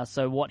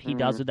 So what he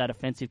does with that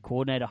offensive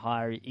coordinator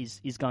hire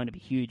is going to be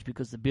huge,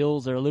 because the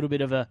Bills are a little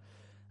bit of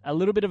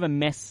a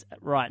mess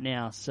right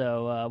now.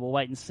 So we'll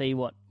wait and see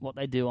what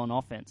they do on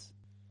offense.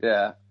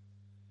 Yeah,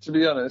 to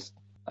be honest,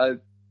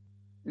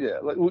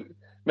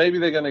 maybe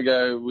they're going to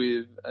go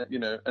with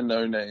a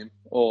no name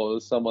or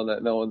someone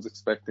that no one's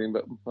expecting,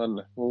 but I don't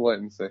know. We'll wait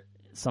and see.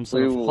 Some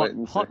sort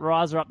of hot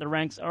riser up the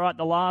ranks. All right,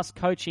 the last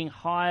coaching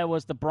hire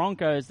was the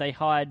Broncos. They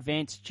hired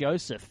Vance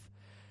Joseph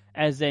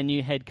as their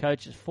new head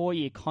coach. A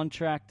 4-year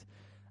contract.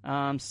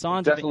 I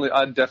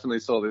definitely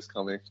saw this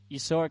coming. You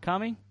saw it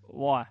coming?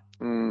 Why?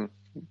 No,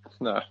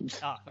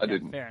 I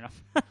didn't. Fair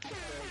enough.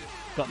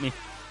 Got me.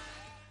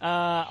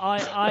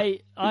 I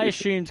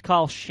assumed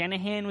Kyle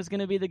Shanahan was going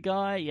to be the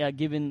guy,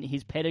 given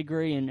his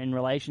pedigree and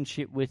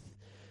relationship with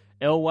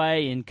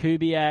Elway and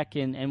Kubiak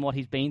and what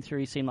he's been through.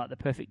 He seemed like the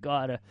perfect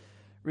guy to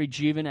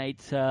rejuvenate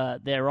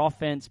their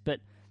offense. But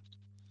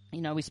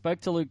I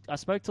spoke to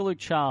Luke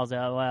Charles,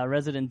 our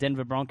resident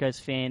Denver Broncos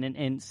fan,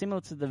 and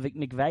similar to the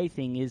McVay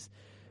thing is,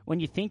 when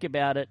you think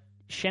about it,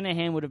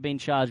 Shanahan would have been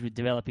charged with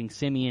developing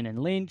Simeon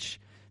and Lynch,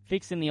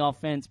 fixing the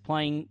offense,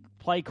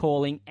 play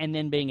calling, and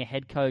then being a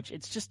head coach.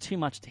 It's just too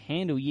much to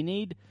handle. You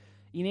need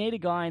a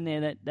guy in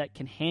there that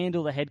can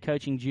handle the head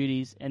coaching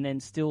duties and then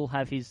still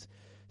have his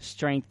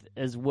strength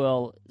as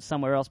well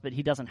somewhere else, but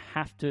he doesn't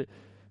have to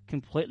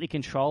completely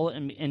control it.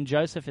 And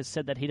Joseph has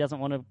said that he doesn't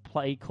want to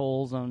play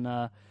calls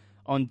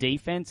on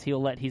defense.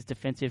 He'll let his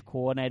defensive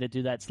coordinator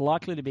do that. It's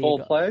likely to be all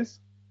plays.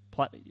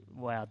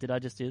 Wow, did I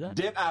just do that?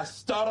 Did I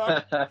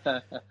stutter?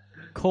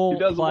 He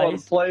doesn't want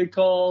to play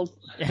calls.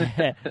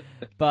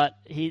 But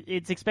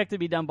it's expected to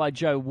be done by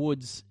Joe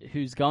Woods,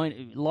 who's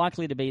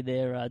likely to be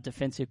their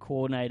defensive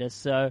coordinator.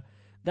 So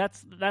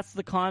that's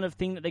the kind of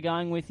thing that they're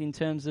going with in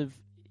terms of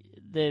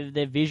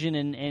their vision.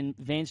 And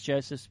Vance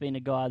Joseph's been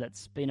a guy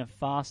that's been a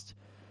fast,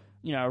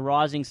 a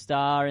rising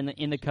star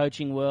in the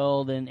coaching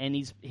world, and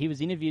he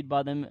was interviewed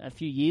by them a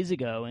few years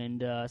ago,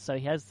 and so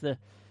he has the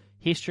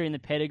history and the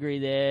pedigree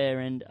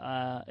there, and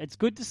it's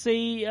good to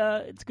see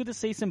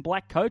some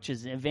black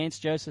coaches, Vance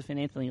Joseph and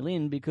Anthony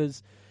Lynn,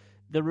 because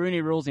the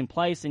Rooney Rule's in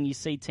place, and you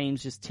see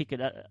teams just tick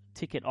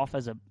it off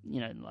as a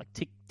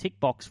tick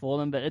box for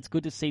them. But it's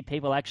good to see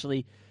people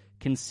actually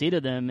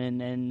consider them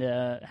and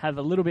have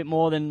a little bit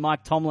more than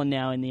Mike Tomlin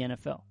now in the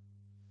NFL.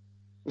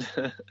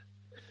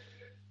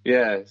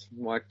 Yeah,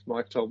 Mike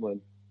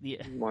Tomlin.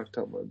 Yeah, Mike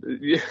Tomlin.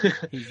 Yeah.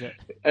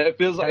 It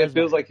feels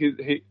like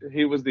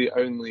he was the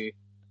only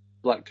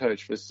black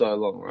coach for so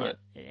long, right?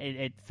 Yeah,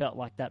 it felt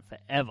like that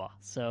forever.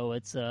 So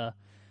it's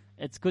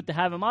good to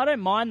have him. I don't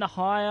mind the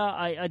hire.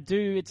 I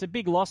do. It's a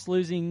big loss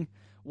losing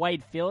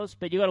Wade Phillips,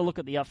 but you got to look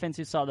at the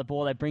offensive side of the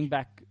ball. They bring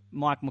back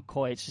Mike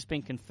McCoy. It's just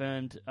been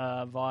confirmed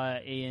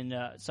via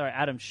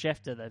Adam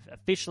Schefter. They've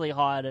officially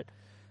hired it,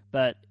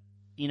 but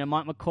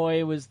Mike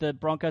McCoy was the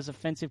Broncos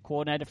offensive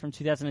coordinator from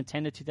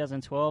 2010 to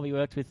 2012. He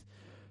worked with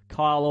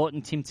Kyle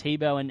Orton, Tim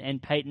Tebow,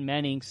 and Peyton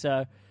Manning.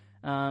 So,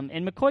 and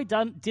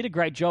McCoy did a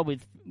great job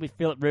with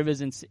Phillip Rivers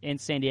in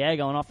San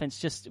Diego on offense.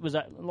 Just was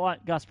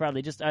like Gus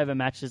Bradley, just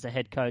overmatched as a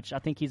head coach. I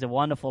think he's a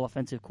wonderful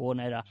offensive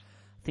coordinator.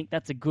 I think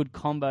that's a good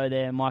combo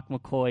there, Mike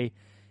McCoy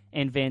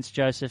and Vance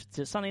Joseph,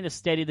 something to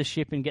steady the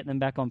ship and get them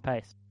back on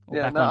pace.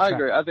 I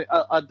agree. I think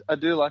I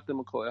do like the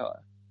McCoy hire.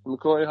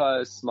 McCoy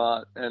hire is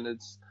smart, and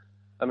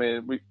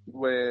we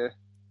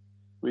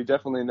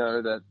definitely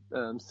know that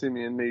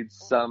Simeon needs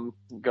some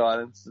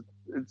guidance.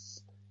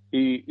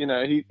 He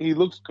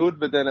looks good,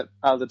 but then at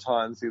other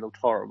times he looked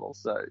horrible.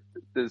 So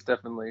there's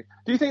definitely.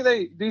 Do you think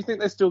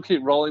they still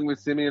keep rolling with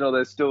Simeon, or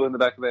they're still in the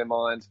back of their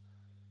mind,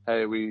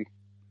 hey, we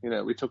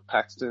took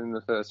Paxton in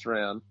the first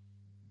round?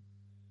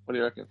 What do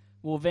you reckon?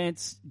 Well,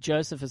 Vance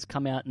Joseph has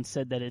come out and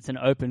said that it's an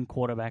open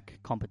quarterback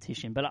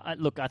competition. But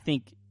I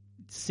think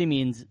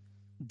Simeon's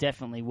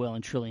definitely well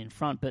and truly in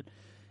front. But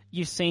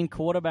you've seen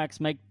quarterbacks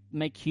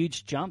make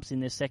huge jumps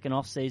in their second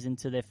off-season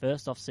to their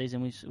first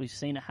off-season. We've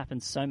seen it happen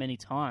so many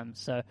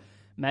times. So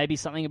maybe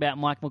something about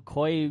Mike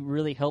McCoy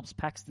really helps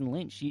Paxton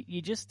Lynch.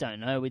 You just don't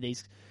know with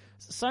these.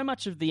 So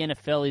much of the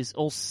NFL is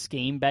all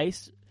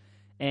scheme-based.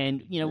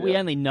 And, we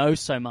only know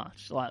so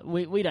much. Like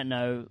we don't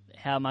know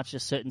how much a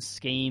certain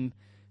scheme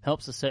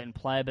helps a certain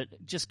player, but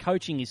just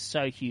coaching is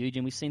so huge,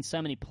 and we've seen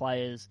so many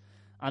players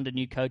under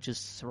new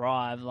coaches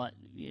thrive. Like,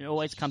 it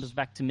always comes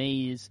back to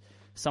me is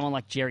someone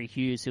like Jerry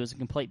Hughes, who was a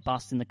complete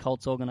bust in the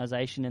Colts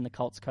organization and the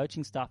Colts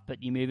coaching staff,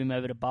 but you move him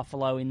over to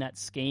Buffalo in that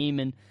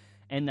scheme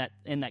and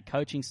that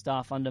coaching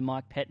staff under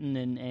Mike Pettin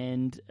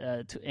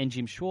and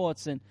Jim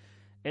Schwartz, and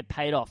it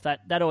paid off.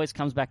 That always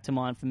comes back to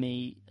mind for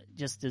me,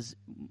 just as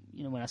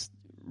when I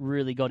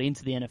really got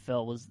into the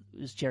NFL was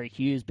Jerry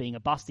Hughes being a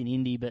bust in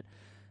Indy, but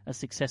a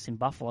success in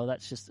Buffalo.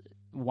 That's just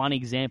one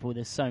example.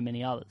 There's so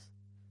many others.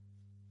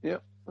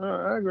 Yep,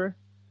 I agree.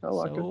 I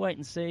like it. We'll wait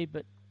and see.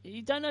 But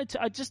you don't know.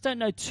 I just don't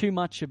know too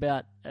much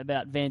about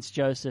Vance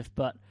Joseph.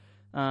 But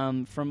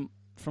from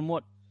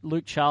what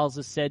Luke Charles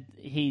has said,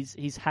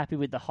 he's happy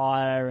with the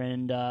hire,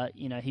 and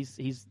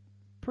he's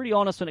pretty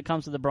honest when it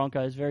comes to the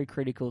Broncos. Very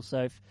critical.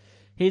 So if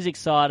he's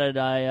excited,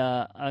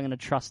 I'm going to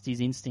trust his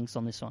instincts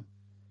on this one.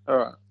 All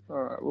right.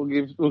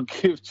 We'll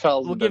give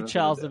Charles. We'll give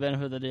Charles the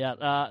benefit of the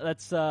doubt.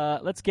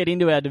 Let's get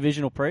into our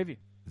divisional preview.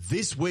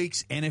 This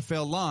week's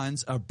NFL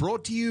lines are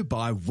brought to you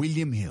by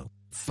William Hill.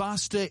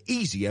 Faster,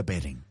 easier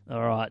betting.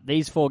 All right,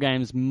 these 4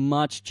 games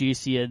much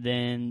juicier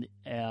than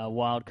our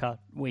wildcard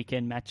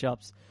weekend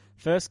matchups.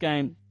 First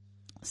game,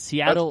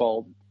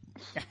 Seattle.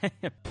 That's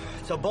bold.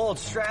 It's a bold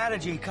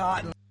strategy,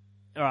 Cotton.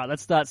 All right,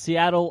 let's start.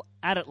 Seattle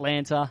at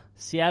Atlanta.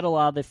 Seattle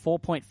are the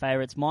 4-point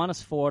favorites,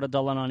 -4 at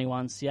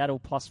 $1.91. Seattle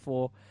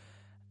 +4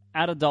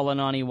 at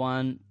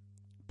 $1.91.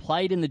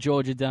 Played in the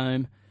Georgia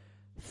Dome.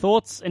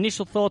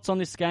 Initial thoughts on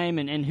this game,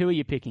 and who are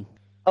you picking?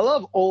 I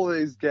love all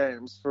these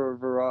games for a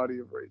variety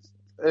of reasons.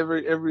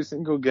 Every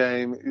single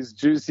game is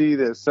juicy.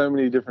 There's so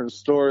many different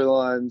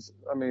storylines.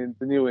 I mean,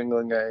 the New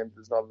England game,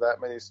 there's not that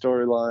many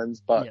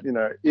storylines, but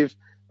if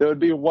there would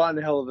be one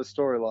hell of a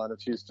storyline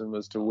if Houston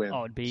was to win.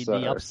 Oh, it'd be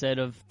the upset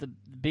of the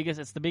biggest.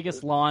 It's the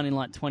biggest line in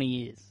like 20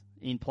 years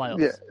in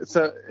playoffs. Yeah,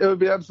 so it would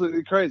be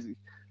absolutely crazy.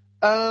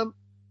 I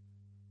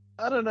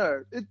don't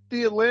know.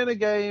 The Atlanta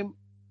game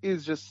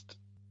is just,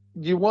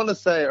 you want to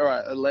say, all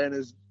right,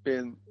 Atlanta's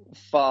been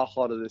far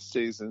hotter this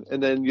season.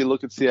 And then you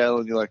look at Seattle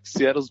and you're like,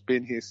 Seattle's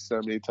been here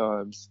so many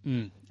times.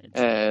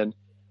 And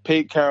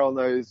Pete Carroll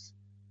knows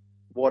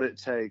what it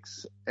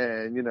takes.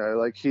 And,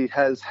 he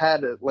has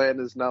had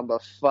Atlanta's number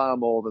far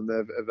more than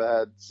they've ever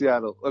had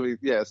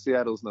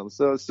Seattle's number.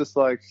 So it's just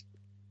like,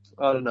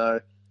 I don't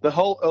know. The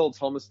whole Earl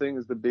Thomas thing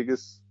is the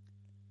biggest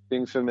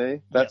thing for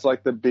me. That's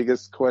like the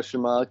biggest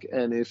question mark.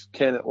 And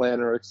can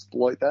Atlanta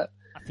exploit that?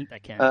 I think they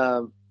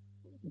can.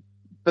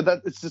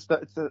 But it's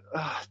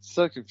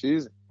so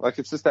confusing. Like,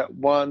 it's just that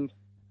one.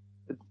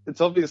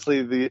 It's obviously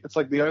it's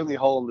like the only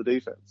hole in the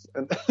defense.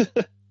 And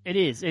it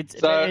is.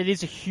 It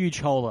is a huge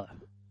hole though.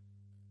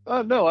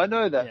 Oh no, I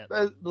know that.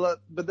 Yeah.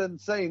 But then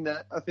saying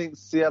that, I think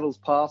Seattle's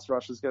pass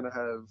rush is going to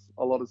have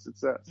a lot of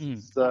success.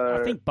 So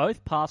I think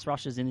both pass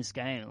rushes in this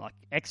game are like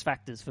X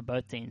factors for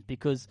both teams,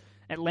 because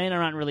Atlanta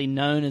aren't really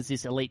known as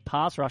this elite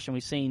pass rush, and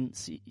we've seen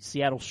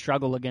Seattle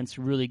struggle against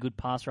really good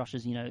pass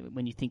rushes.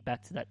 When you think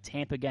back to that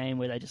Tampa game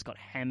where they just got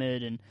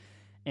hammered,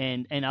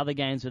 and other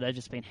games where they've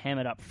just been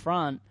hammered up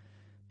front.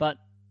 But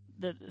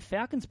the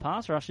Falcons'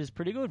 pass rush is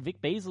pretty good.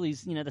 Vic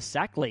Beasley's, the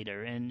sack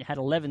leader, and had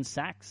 11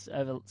 sacks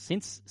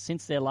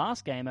since their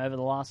last game over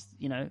the last,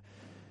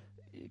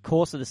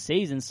 course of the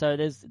season. So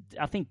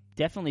I think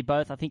definitely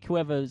both. I think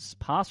whoever's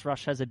pass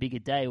rush has a bigger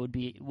day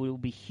will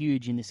be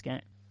huge in this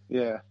game.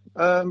 Yeah.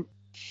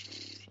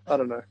 I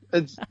don't know.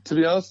 To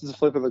be honest, it's a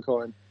flip of the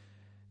coin.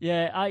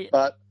 Yeah.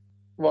 But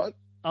what?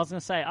 I was going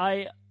to say,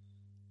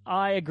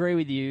 I agree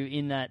with you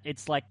in that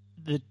it's like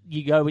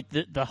you go with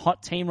the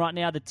hot team right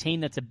now, the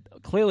team that's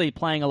clearly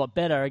playing a lot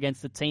better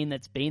against the team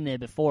that's been there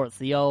before. It's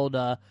the old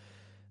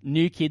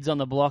new kids on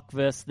the block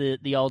versus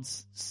the old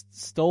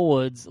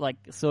stalwarts, like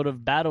sort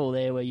of battle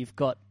there where you've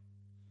got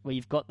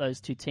those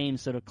two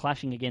teams sort of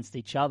clashing against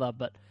each other.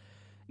 But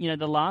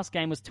the last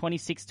game was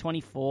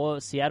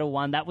 26-24. Seattle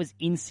won. That was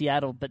in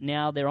Seattle, but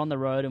now they're on the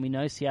road, and we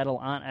know Seattle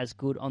aren't as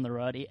good on the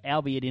road,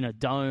 albeit in a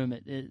dome.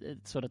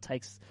 It sort of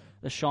takes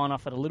the shine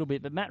off it a little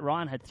bit. But Matt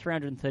Ryan had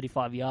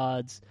 335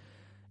 yards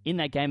in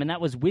that game, and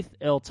that was with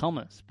Earl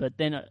Thomas. But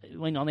then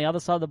when on the other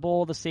side of the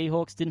ball, the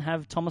Seahawks didn't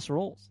have Thomas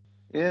Rawls.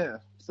 Yeah.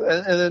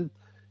 And then,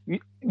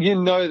 you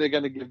know they're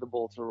going to give the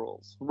ball to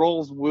Rawls.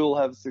 Rawls will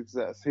have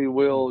success. He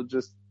will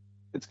just.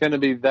 It's going to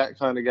be that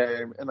kind of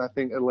game, and I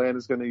think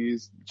Atlanta's going to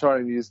try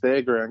and use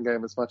their ground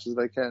game as much as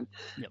they can.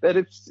 Yep. But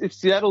if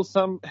Seattle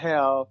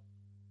somehow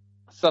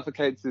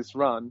suffocates this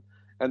run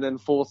and then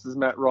forces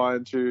Matt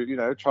Ryan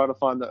to try to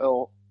find the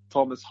Earl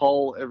Thomas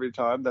hole every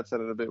time, that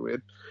sounded a bit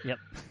weird. Yep.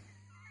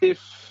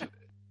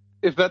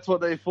 If that's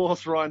what they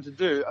force Ryan to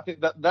do, I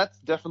think that's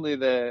definitely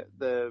their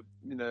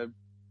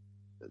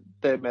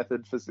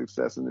method for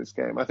success in this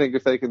game. I think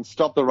if they can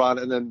stop the run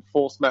and then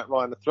force Matt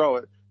Ryan to throw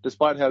it,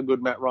 despite how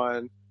good Matt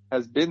Ryan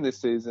has been this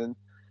season,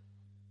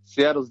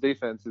 Seattle's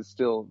defense is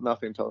still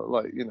nothing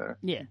to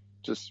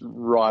just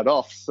write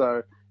off.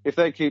 So if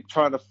they keep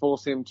trying to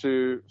force him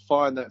to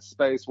find that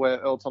space where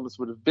Earl Thomas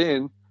would have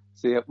been,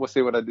 see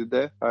what I did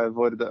there? I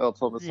avoided the Earl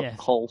Thomas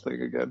whole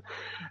thing again.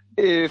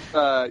 If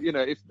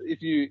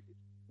you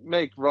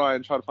make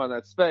Ryan try to find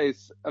that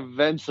space,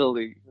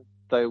 eventually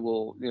they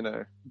will,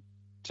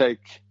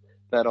 take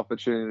that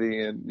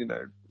opportunity and,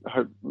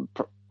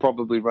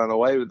 probably run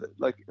away with it.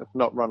 Like,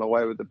 not run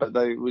away with it, but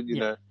they would,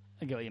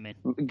 I get what you mean.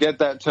 Get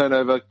that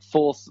turnover,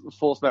 force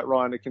Matt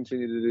Ryan to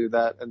continue to do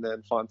that, and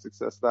then find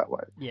success that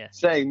way. Yeah.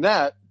 Saying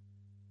that,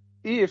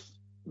 if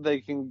they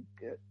can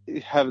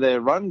have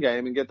their run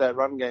game and get that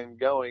run game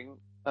going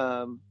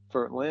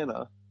for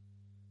Atlanta,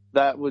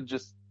 that would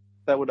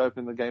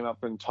open the game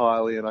up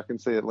entirely, and I can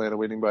see Atlanta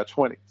winning by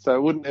 20.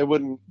 So it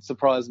wouldn't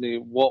surprise me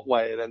what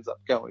way it ends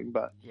up going.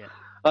 But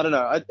I don't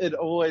know. It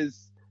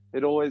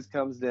always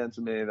comes down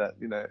to me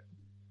that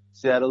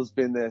Seattle's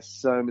been there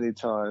so many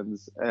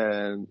times,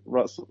 and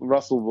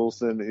Russell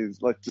Wilson is,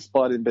 like,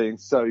 despite him being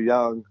so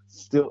young,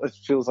 still it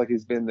feels like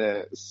he's been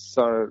there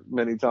so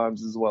many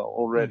times as well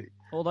already.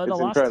 Although it's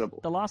incredible.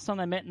 The last time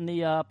they met in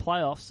the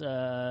playoffs,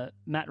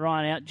 Matt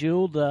Ryan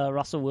out-dueled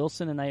Russell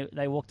Wilson, and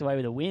they walked away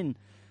with a win.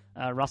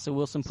 Russell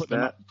Wilson put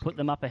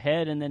them up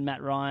ahead, and then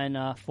Matt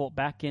Ryan fought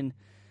back and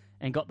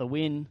got the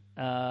win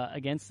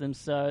against them.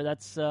 So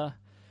that's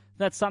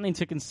something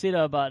to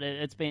consider. But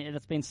it's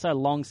been so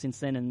long since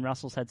then, and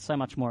Russell's had so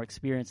much more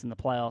experience in the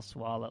playoffs.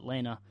 While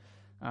Atlanta,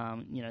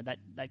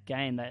 that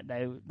game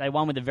they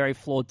won with a very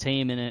flawed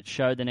team, and it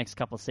showed the next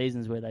couple of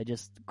seasons where they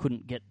just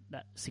couldn't get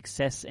that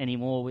success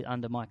anymore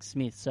under Mike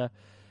Smith. So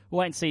we'll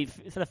wait and see.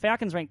 For the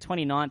Falcons, ranked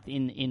 29th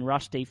in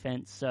rush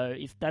defense. So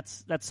if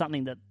that's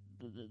something that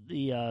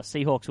the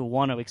Seahawks will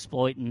want to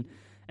exploit and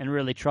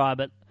really try.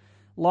 But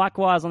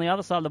likewise, on the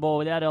other side of the ball,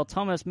 without Earl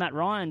Thomas, Matt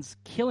Ryan's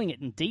killing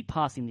it in deep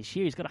passing this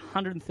year. He's got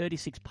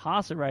 136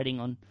 passer rating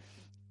on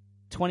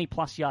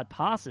 20-plus yard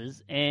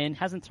passes and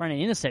hasn't thrown an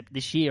intercept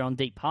this year on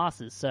deep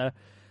passes. So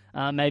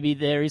maybe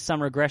there is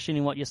some regression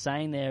in what you're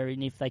saying there,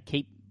 and if they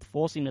keep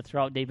forcing him to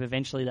throw it deep,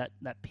 eventually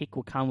that pick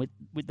will come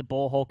with the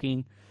ball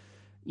hawking,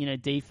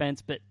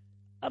 defense. But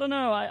I don't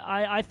know.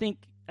 I think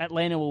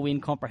Atlanta will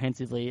win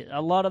comprehensively.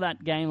 A lot of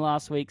that game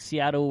last week,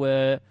 Seattle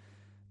were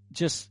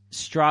just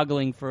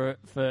struggling for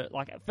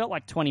like, it felt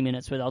like 20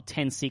 minutes where they were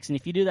 10-6. And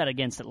if you do that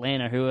against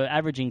Atlanta, who are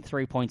averaging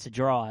 3 points a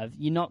drive,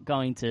 you're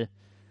going to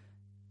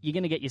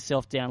get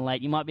yourself down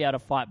late. You might be able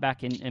to fight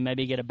back and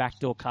maybe get a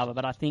backdoor cover,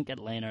 but I think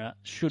Atlanta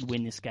should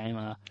win this game.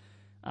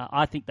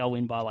 I think they'll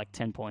win by like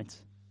 10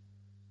 points.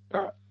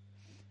 All right.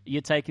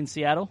 You're taking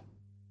Seattle?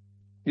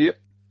 Yep.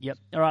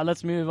 All right,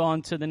 let's move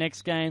on to the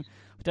next game.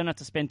 We don't have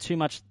to spend too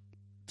much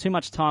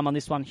time on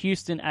this one.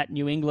 Houston at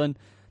New England.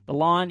 The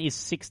line is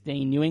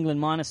 16. New England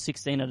minus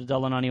 16 at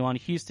 $1.91.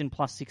 Houston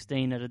plus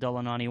 16 at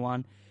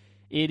 $1.91.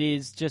 It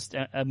is just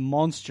a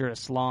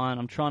monstrous line.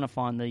 I'm trying to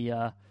find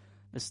the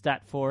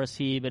stat for us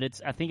here, but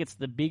I think it's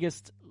the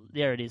biggest.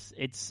 There it is.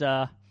 It's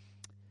the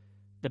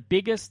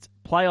biggest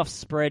playoff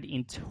spread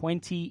in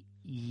 20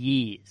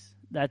 years.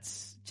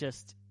 That's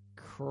just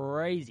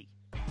crazy.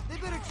 They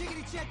better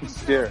chickity check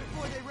themselves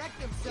before they wreck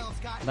themselves,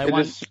 guys.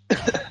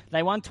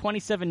 They won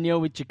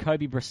 27-0 with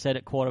Jacoby Brissett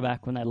at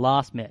quarterback when they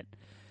last met.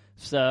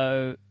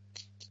 So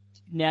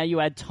now you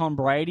add Tom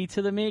Brady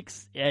to the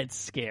mix. It's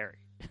scary.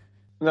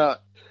 No,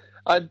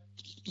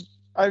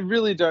 I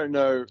really don't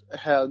know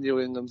how New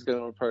England's going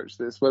to approach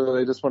this. Whether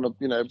they just want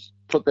to,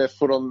 put their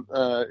foot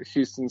on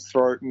Houston's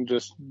throat and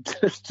just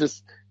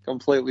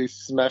completely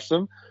smash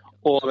them,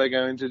 or they're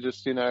going to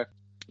just,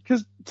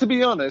 because to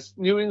be honest,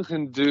 New England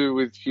can do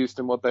with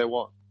Houston what they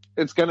want.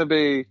 It's going to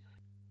be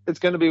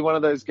one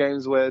of those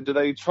games where do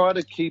they try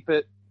to keep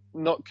it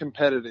not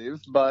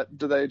competitive, but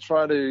do they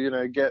try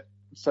to, get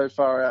so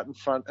far out in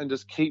front and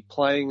just keep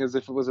playing as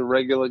if it was a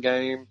regular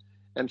game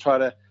and try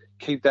to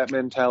keep that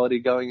mentality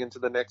going into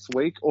the next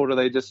week, or do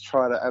they just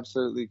try to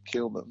absolutely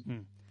kill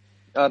them?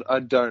 I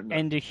don't know.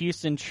 And do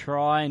Houston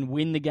try and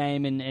win the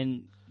game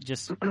and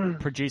just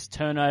produce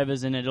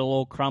turnovers and it'll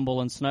all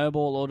crumble and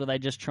snowball, or do they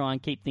just try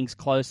and keep things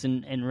close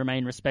and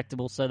remain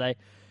respectable so they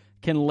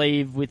can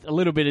leave with a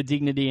little bit of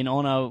dignity and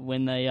honor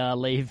when they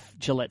leave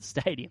Gillette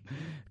Stadium?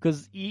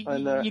 Because you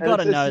got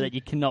to know that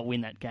you cannot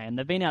win that game.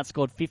 They've been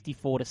outscored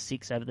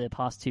 54-6 over their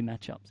past two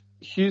matchups.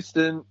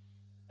 Houston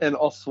and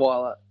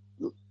Osweiler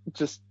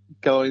just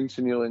going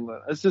to New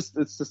England. It's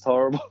just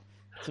horrible.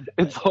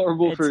 It's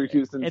horrible for a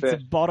Houston fan.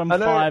 It's a bottom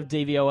 5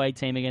 DVOA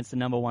team against the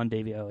number 1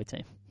 DVOA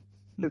team.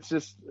 It's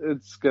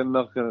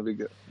not going to be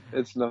good.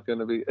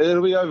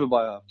 It'll be over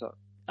by halftime.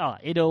 Oh,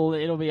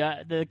 it'll be.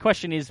 The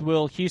question is,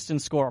 will Houston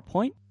score a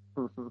point?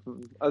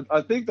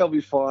 I think they'll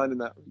be fine in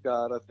that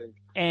regard. I think.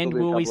 And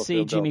will we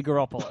see Jimmy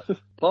Garoppolo?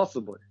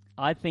 Possibly.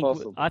 I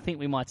think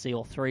we might see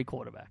all 3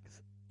 quarterbacks.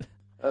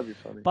 That'd be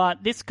funny.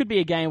 But this could be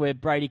a game where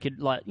Brady could,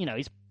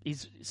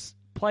 he's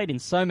played in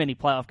so many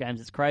playoff games,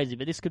 it's crazy.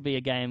 But this could be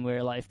a game where,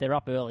 if they're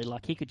up early,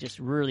 he could just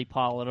really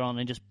pile it on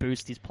and just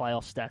boost his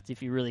playoff stats if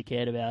he really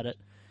cared about it.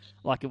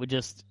 It would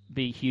just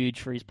be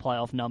huge for his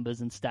playoff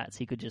numbers and stats.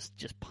 He could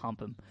just pump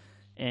them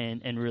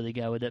and really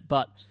go with it.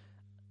 But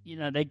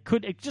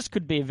it just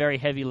could be a very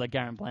heavy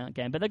LeGarrette Blount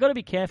game. But they've got to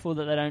be careful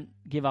that they don't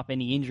give up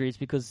any injuries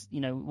because,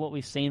 what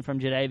we've seen from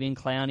Jadeveon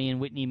Clowney and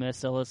Whitney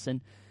Mercilus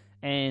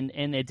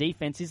and their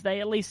defense is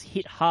they at least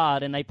hit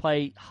hard and they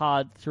play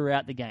hard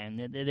throughout the game.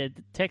 The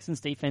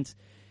Texans defense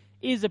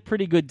is a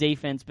pretty good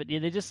defense, but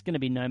they're just going to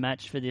be no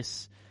match for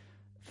this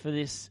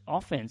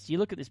offense. You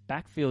look at this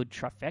backfield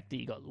trifecta.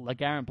 You got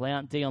LeGarrette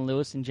Blount, Dion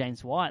Lewis, and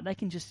James White. They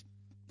can just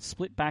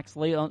split backs.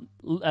 Dion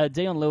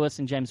Lewis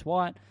and James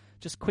White,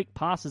 just quick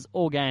passes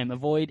all game.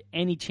 Avoid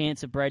any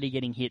chance of Brady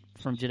getting hit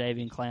from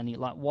Jadeveon Clowney.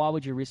 Why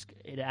would you risk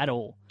it at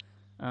all?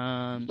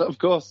 Of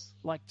course.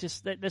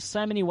 There's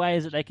so many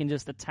ways that they can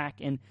just attack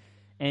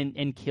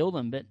and kill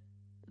them. But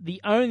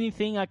the only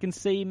thing I can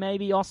see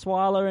maybe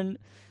Osweiler and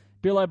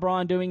Bill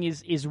O'Brien doing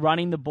is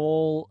running the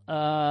ball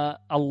a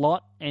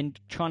lot and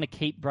trying to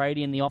keep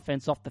Brady and the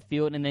offense off the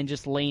field and then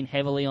just lean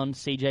heavily on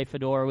CJ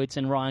Fedorowicz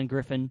and Ryan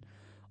Griffin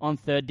on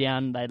third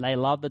down. They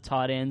love the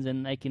tight ends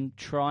and they can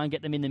try and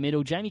get them in the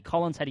middle. Jamie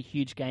Collins had a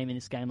huge game in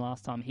this game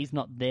last time. He's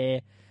not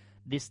there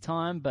this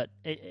time, but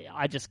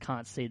I just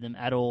can't see them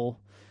at all.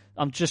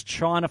 I'm just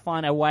trying to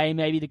find a way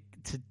maybe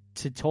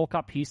to talk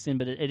up Houston,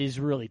 but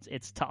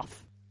it's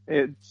tough.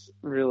 It's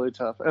really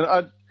tough.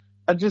 And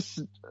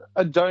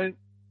I don't,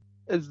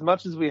 as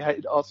much as we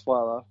hate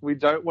Osweiler, we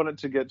don't want it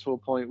to get to a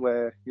point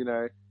where,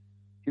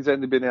 he's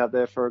only been out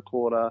there for a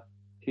quarter.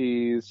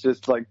 He's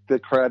just the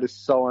crowd is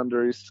so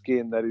under his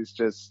skin that he's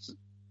just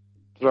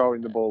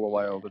throwing the ball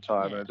away all the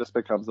time, and it just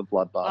becomes a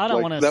bloodbath. I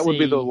don't want to that would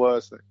be the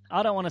worst thing.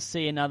 I don't want to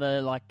see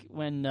another,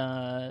 when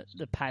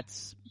the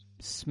Pats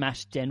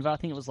smashed Denver. I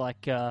think it was a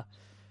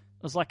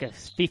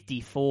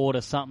 54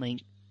 to something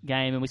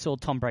game, and we saw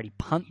Tom Brady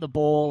punt the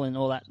ball and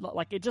all that.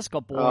 It just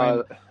got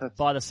boring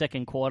by the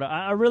second quarter.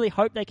 I really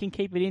hope they can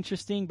keep it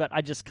interesting, but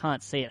I just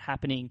can't see it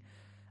happening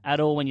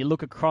at all. When you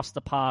look across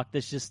the park,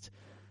 it's just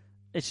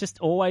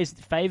always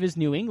favors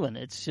New England.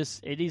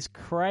 It is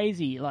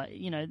crazy.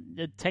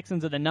 The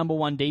Texans are the number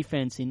 1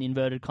 defense in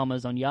inverted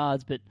commas on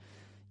yards, but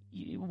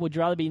would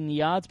you rather be in the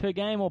yards per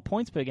game or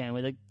points per game,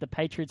 where the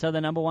Patriots are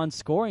the number 1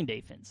 scoring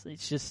defense?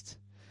 It's just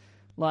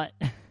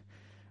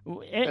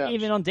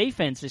even on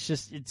defense,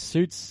 it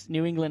suits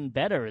New England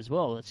better as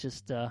well. It's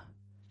just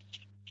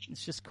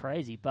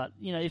crazy. But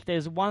if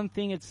there's one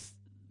thing,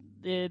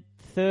 they're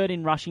third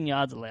in rushing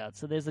yards allowed,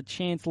 so there's a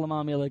chance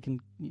Lamar Miller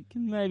can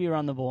maybe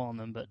run the ball on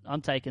them. But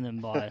I'm taking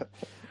them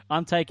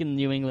I'm taking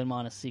New England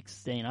minus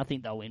 16. I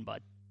think they'll win by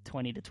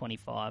 20 to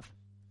 25.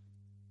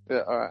 Yeah,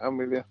 all right, I'm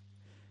with you.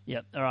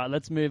 Yep. All right,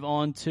 let's move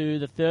on to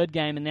the third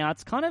game. And now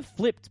it's kind of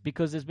flipped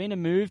because there's been a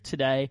move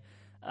today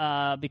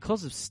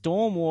because of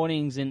storm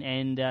warnings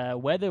and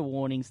weather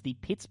warnings. The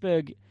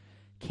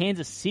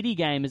Pittsburgh-Kansas City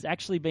game has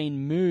actually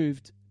been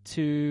moved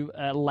to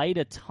a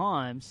later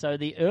time. So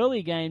the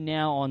early game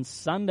now on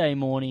Monday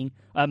morning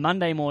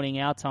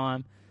our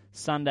time,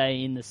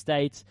 Sunday in the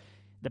States.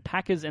 The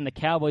Packers and the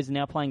Cowboys are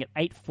now playing at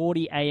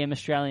 8:40 a.m.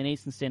 Australian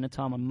Eastern Standard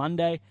Time on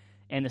Monday.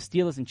 And the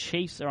Steelers and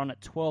Chiefs are on at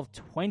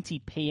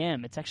 12:20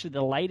 p.m. It's actually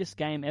the latest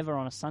game ever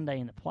on a Sunday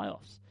in the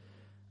playoffs.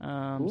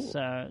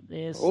 So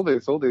there's all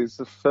these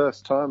the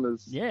first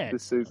timers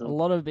this season. A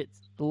lot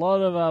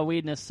of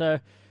weirdness. So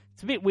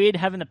it's a bit weird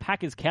having the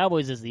Packers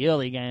Cowboys as the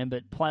early game,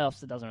 but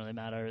playoffs it doesn't really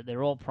matter.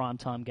 They're all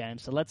primetime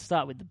games. So let's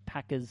start with the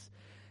Packers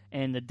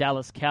and the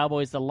Dallas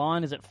Cowboys. The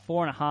line is at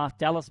 4.5.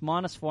 Dallas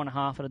minus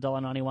 4.5 at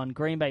 $1.91.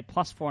 Green Bay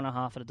plus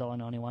 4.5 at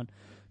 $1.91.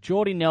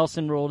 Jordy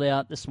Nelson ruled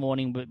out this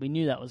morning, but we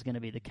knew that was going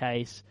to be the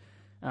case,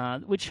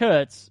 which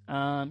hurts.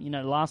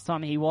 Last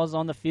time he was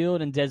on the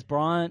field and Des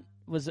Bryant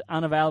was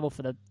unavailable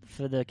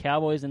for the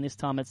Cowboys, and this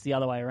time it's the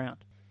other way around.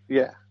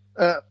 Yeah.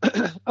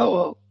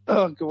 Well,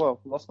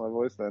 lost my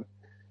voice then.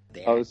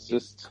 I was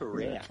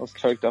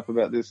choked up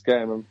about this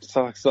game. I'm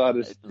so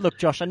excited. Look,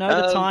 Josh, I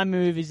know the time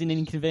move is an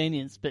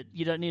inconvenience, but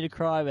you don't need to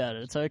cry about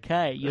it. It's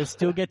okay. You'll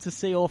still get to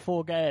see all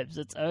 4 games.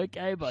 It's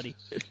okay, buddy.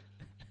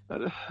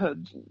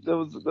 There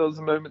was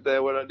a moment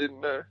there when I didn't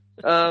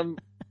know.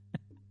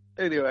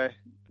 Anyway,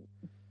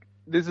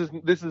 this is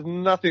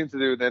nothing to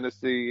do with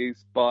NFC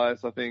East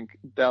bias. I think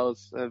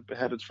Dallas have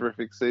had a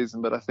terrific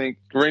season, but I think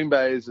Green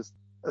Bay is just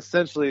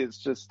essentially it's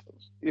just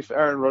if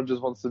Aaron Rodgers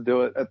wants to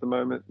do it at the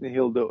moment,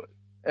 he'll do it,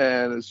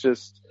 and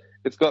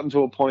it's gotten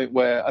to a point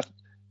where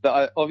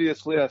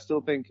obviously I still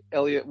think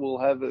Elliott will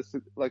have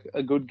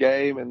a good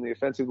game and the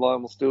offensive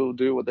line will still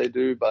do what they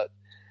do, but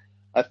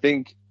I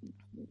think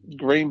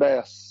Green Bay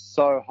are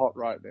so hot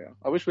right now.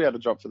 I wish we had a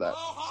job for that.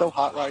 So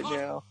hot right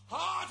now.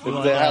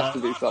 There has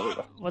to be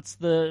something. What's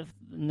the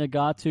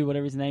Nagatu,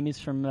 whatever his name is,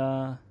 from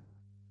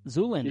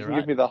Zoolander, You can right?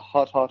 give me the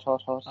hot.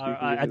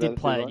 I did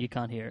play it. You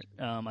can't hear it.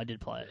 I did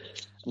play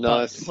it.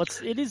 Nice. What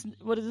is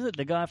it?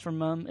 The guy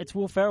from it's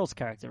Will Ferrell's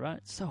character, right?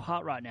 It's so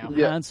hot right now.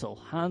 Yeah.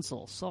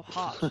 Hansel, so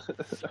hot.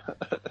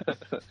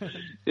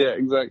 Yeah,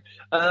 exactly.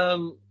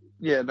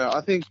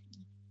 I think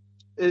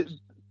it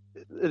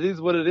is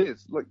what it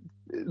is. Like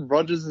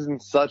Rodgers is in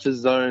such a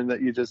zone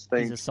that you just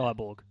think he's a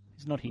cyborg.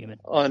 He's not human.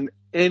 On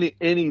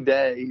any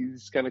day,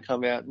 he's going to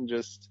come out and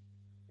just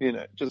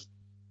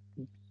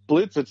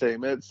blitz a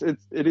team.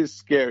 It is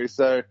scary.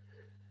 So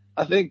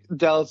I think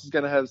Dallas is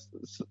going to have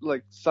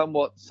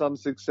somewhat some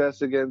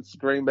success against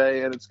Green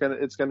Bay, and it's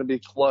going to be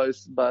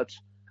close. But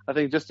I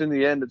think just in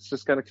the end, it's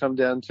just going to come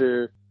down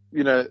to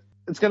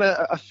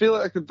I feel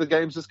like the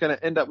game's just going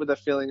to end up with a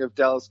feeling of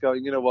Dallas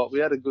going, you know what, we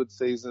had a good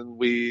season.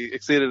 We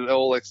exceeded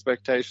all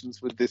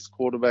expectations with this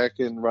quarterback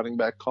and running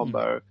back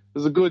combo. It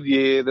was a good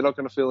year. They're not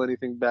going to feel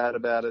anything bad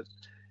about it.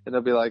 And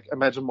they'll be like,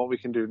 imagine what we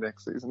can do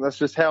next season. That's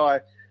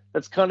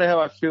kind of how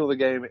I feel the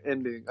game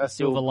ending.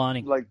 Silver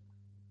lining.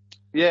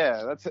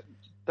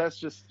 That's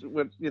just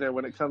when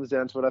it comes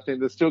down to it, I think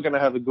they're still going to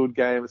have a good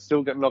game. It's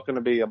still not going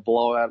to be a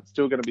blowout. It's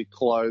still going to be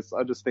close.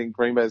 I just think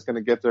Green Bay is going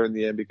to get there in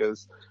the end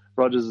because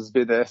Rodgers has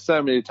been there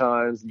so many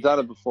times, done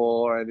it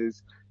before, and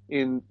is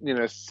in,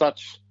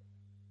 such.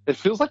 It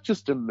feels like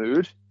just a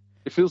mood.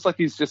 It feels like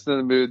he's just in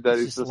a mood that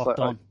he's just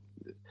like,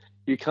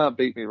 you can't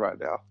beat me right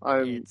now.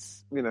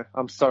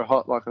 I'm so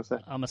hot, like I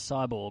said. I'm a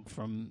cyborg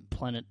from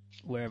planet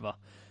wherever.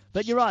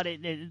 But you're right.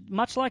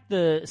 Much like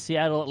the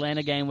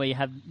Seattle-Atlanta game where you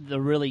have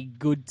the really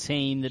good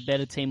team, the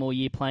better team all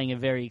year playing a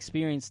very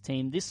experienced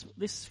team,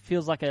 this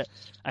feels like a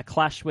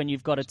clash when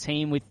you've got a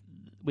team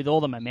with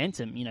all the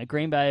momentum.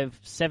 Green Bay have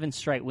 7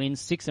 straight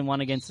wins,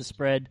 6-1 against the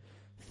spread,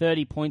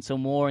 30 points or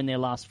more in their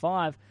last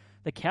 5.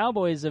 The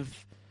Cowboys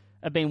have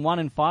been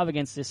 1-5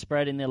 against this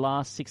spread in their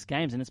last 6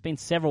 games, and it's been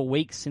several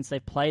weeks since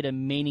they've played a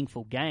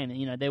meaningful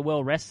game. They're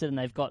well rested, and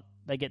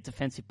they get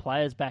defensive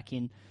players back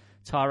in.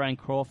 Tyrone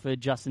Crawford,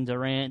 Justin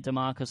Durant,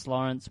 DeMarcus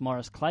Lawrence,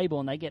 Morris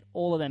Claiborne, they get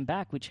all of them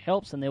back, which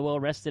helps, and they're well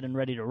rested and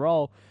ready to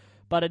roll.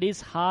 But it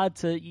is hard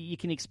could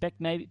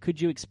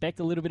you expect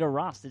a little bit of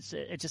rust?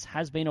 It just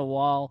has been a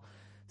while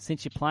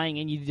since you're playing,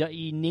 and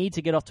you need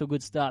to get off to a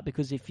good start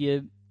because if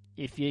you're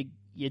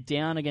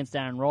down against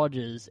Aaron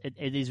Rodgers,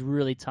 it is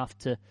really tough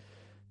to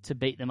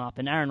beat them up.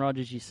 And Aaron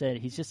Rodgers, you said,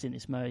 he's just in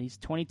this mode. He's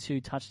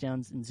 22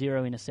 touchdowns and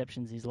 0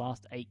 interceptions his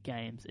last 8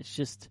 games.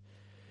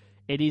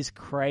 It is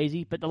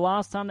crazy. But the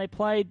last time they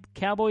played,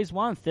 Cowboys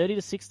won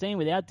 30-16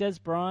 without Des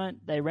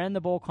Bryant. They ran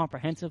the ball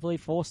comprehensively,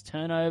 forced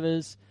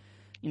turnovers.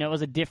 It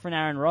was a different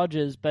Aaron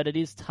Rodgers, but it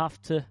is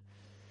tough to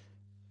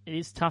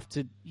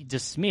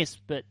dismiss.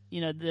 But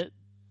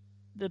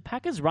the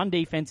Packers' run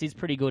defense is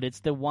pretty good.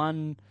 It's the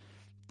one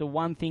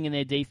thing in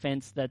their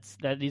defense that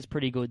is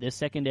pretty good. Their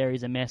secondary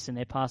is a mess, and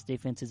their pass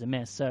defense is a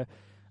mess. So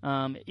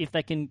if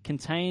they can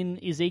contain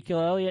Ezekiel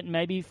Elliott and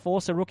maybe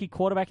force a rookie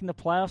quarterback in the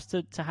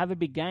playoffs to have a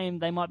big game,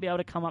 they might be able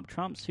to come up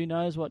trumps. Who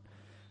knows what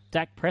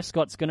Dak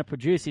Prescott's going to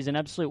produce? He's an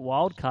absolute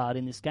wild card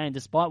in this game,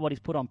 despite what he's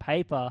put on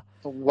paper.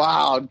 A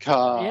wild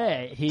card.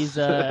 Yeah, he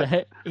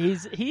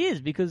is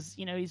because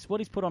what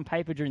he's put on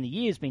paper during the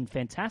year has been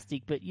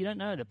fantastic. But you don't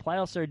know, the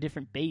playoffs are a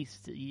different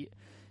beast.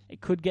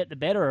 It could get the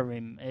better of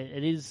him.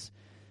 It is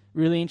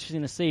really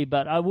interesting to see.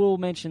 But I will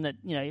mention that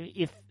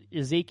if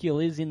Ezekiel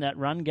is in that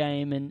run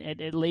game, and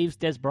it leaves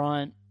Des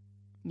Bryant,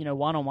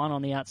 one-on-one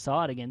on the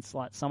outside against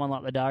someone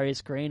like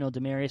Ladarius Green or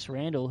Demarius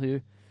Randall, who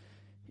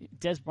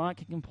Des Bryant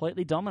can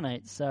completely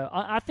dominate. So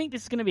I think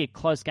this is going to be a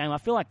close game. I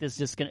feel like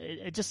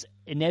it just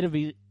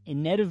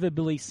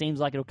inevitably seems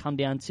like it'll come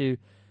down to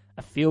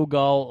a field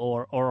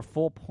goal or a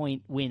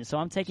 4-point win. So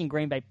I'm taking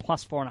Green Bay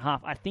plus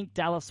 4.5. I think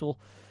Dallas will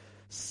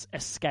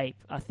escape.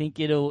 I think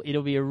it'll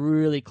be a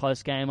really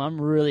close game. I'm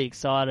really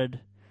excited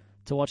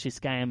to watch this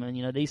game,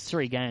 and these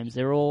 3 games,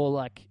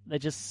 they're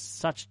just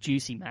such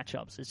juicy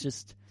matchups. It's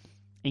just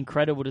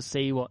incredible to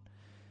see what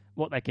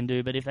they can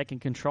do. But if they can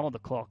control the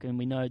clock, and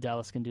we know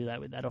Dallas can do that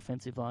with that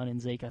offensive line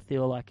and Zeke, I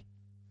feel like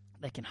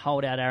they can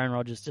hold out Aaron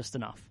Rodgers just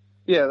enough.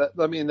 Yeah,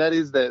 that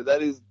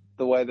is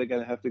the way they're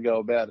going to have to go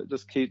about it.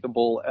 Just keep the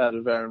ball out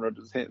of Aaron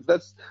Rodgers' hands.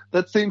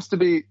 That seems to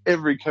be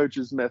every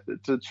coach's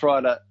method, to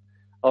try to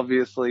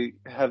obviously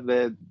have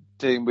their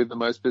team with the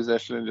most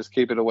possession and just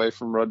keep it away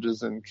from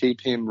Rodgers and keep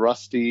him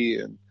rusty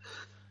and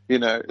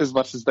as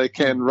much as they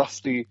can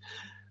rusty.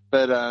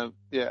 But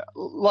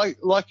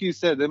like you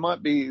said, there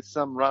might be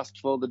some rust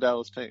for the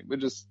Dallas team.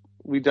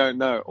 We don't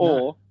know.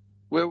 Or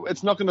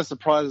it's not going to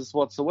surprise us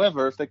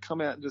whatsoever if they come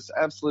out and just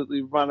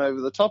absolutely run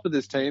over the top of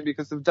this team,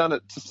 because they've done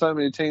it to so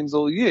many teams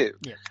all year.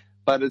 Yeah.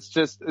 But it's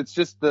just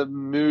the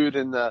mood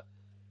and the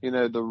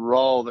the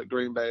role that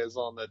Green Bay is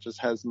on that just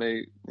has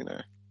me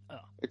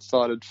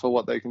excited for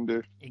what they can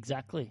do.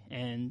 Exactly.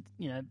 And,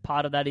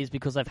 part of that is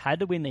because they've had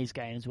to win these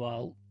games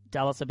while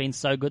Dallas have been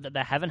so good that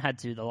they haven't had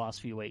to the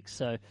last few weeks.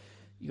 So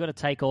you've got to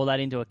take all that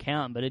into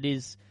account. But it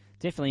is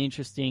definitely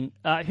interesting.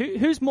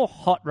 Who's more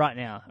hot right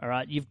now? All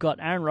right, you've got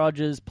Aaron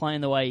Rodgers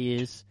playing the way he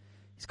is.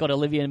 He's got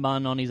Olivia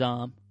Munn on his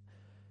arm,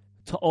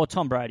 or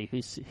Tom Brady,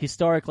 who's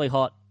historically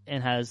hot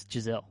and has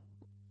Giselle.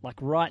 Like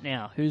right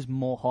now, who's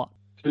more hot?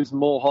 Who's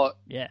more hot?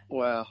 Yeah.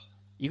 Wow.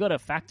 You got to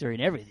factor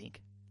in everything.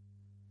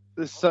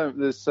 There's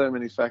so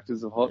many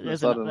factors of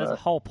hotness. There's a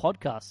whole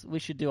podcast. We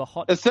should do a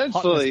hotness power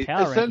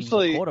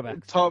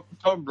quarterbacks.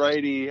 Tom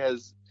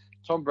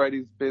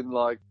Brady's been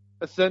like,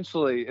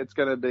 essentially it's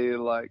going to be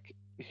like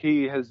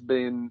he has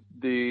been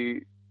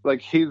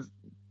he's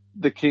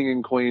the king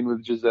and queen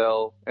with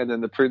Giselle, and then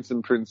the prince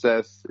and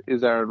princess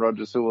is Aaron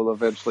Rodgers, who will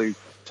eventually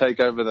take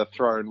over the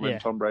throne when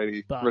Tom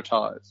Brady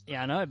retires.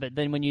 Yeah, I know, but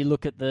then when you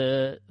look at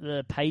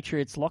the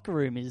Patriots locker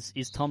room, is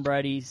Tom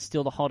Brady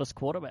still the hottest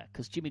quarterback?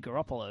 Because Jimmy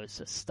Garoppolo is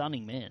a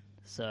stunning man.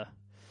 So,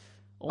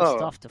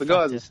 stuff to the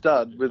guy's a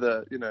stud with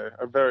a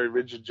very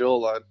rigid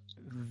jawline.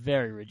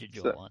 Very rigid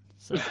jawline.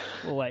 So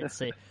we'll wait and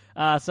see.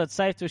 So it's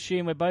safe to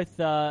assume we're both.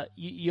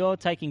 You're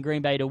taking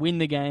Green Bay to win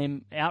the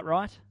game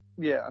outright.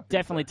 Yeah,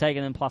 definitely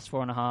taking them plus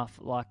 4.5,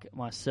 like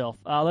myself.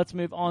 Let's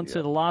move on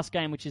to the last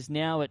game, which is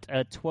now at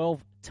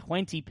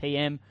 12:20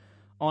 p.m.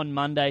 on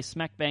Monday,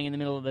 smack bang in the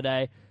middle of the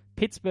day.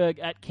 Pittsburgh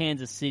at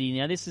Kansas City.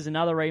 Now, this is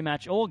another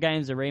rematch. All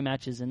games are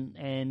rematches,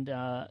 and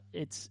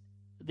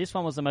this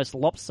one was the most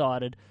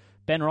lopsided.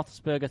 Ben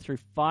Roethlisberger threw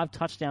 5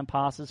 touchdown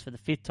passes for the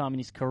 5th time in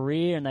his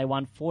career, and they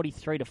won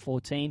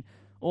 43-14.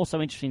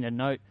 Also interesting to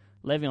note,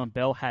 Le'Veon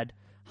Bell had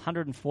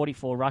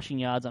 144 rushing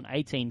yards on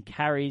 18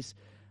 carries.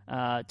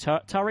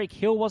 Tyreek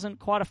Hill wasn't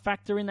quite a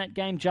factor in that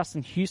game.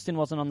 Justin Houston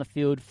wasn't on the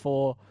field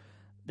for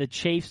the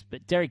Chiefs,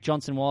 but Derek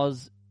Johnson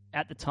was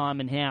at the time,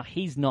 and now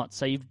he's not.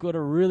 So you've got to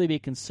really be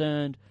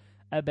concerned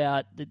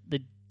about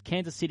the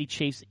Kansas City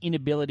Chiefs'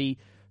 inability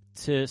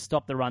to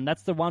stop the run.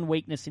 That's the one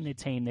weakness in their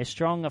team. They're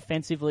strong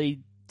offensively,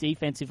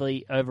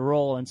 defensively,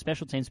 overall, and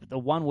special teams, but the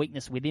one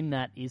weakness within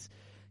that is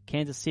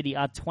Kansas City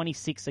are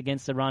 26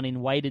 against the run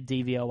in weighted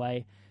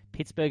DVOA.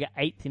 Pittsburgh are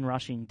 8th in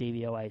rushing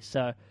DVOA.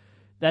 So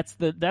that's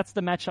the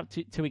matchup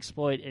to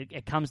exploit.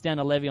 It comes down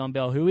to Le'Veon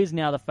Bell, who is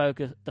now the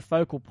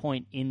focal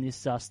point in this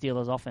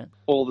Steelers offense.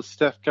 Or the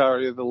Steph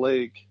Curry of the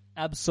league.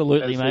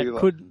 Absolutely, mate.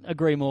 Couldn't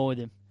agree more with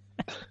him.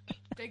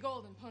 Stay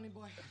golden, pony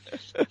boy.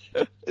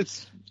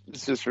 It's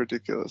just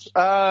ridiculous.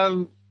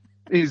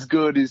 He's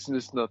good. He's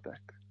just not that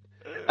good.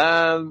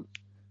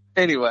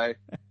 Anyway,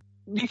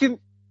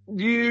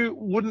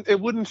 it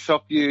wouldn't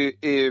shock you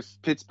if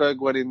Pittsburgh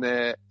went in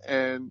there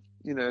and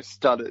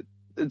studded.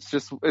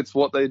 It's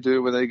what they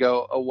do when they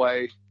go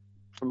away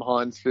from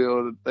Heinz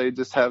Field. They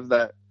just have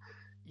that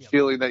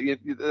feeling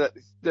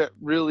that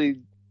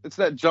really, it's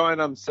that giant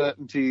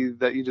uncertainty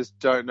that you just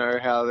don't know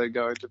how they're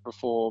going to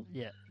perform.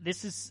 Yeah,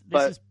 this is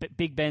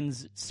Big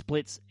Ben's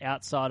splits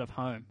outside of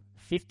home.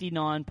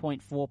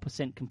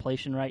 59.4%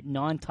 completion rate,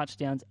 9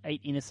 touchdowns,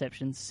 8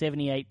 interceptions,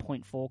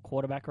 78.4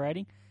 quarterback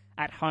rating.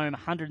 At home,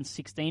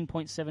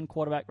 116.7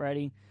 quarterback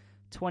rating,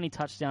 20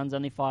 touchdowns,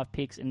 only 5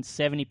 picks, and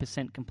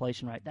 70%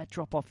 completion rate. That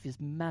drop-off is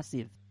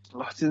massive.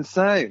 Oh, it's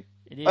insane.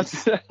 It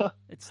is.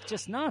 It's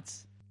just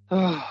nuts.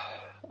 To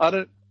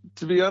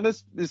be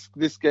honest,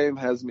 this game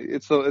has me.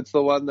 It's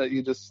the one that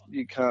you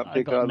can't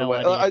pick either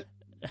way.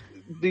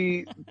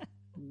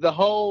 The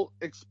whole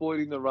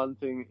exploiting the run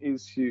thing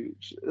is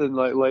huge, and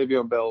like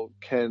Le'Veon Bell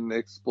can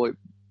exploit,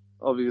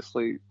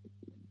 obviously,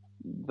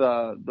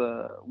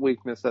 the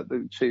weakness that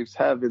the Chiefs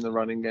have in the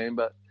running game,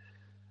 but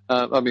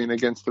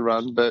against the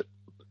run. But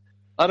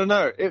I don't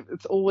know.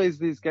 It's always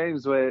these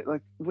games where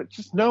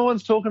just no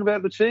one's talking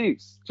about the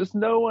Chiefs. Just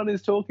no one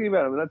is talking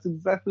about them, and that's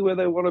exactly where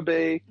they want to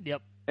be.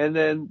 Yep. And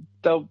then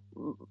they'll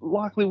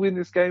likely win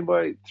this game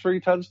by 3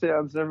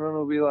 touchdowns, and everyone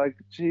will be like,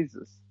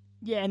 Jesus.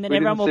 Yeah, and then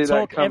everyone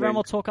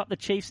will talk up the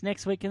Chiefs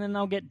next week, and then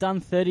they'll get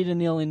done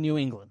 30-0 in New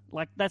England.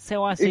 Like, that's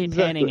how I see it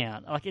panning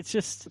out. Like, it's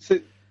just...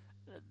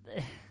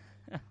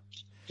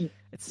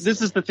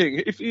 This is the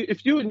thing.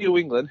 If you were in New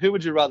England, who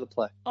would you rather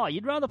play? Oh,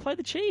 you'd rather play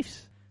the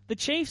Chiefs. The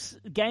Chiefs'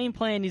 game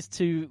plan is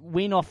to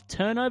win off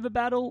turnover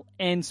battle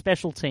and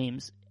special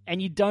teams,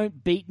 and you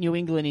don't beat New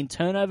England in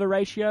turnover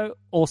ratio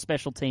or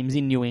special teams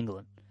in New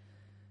England.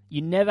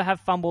 You never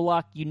have fumble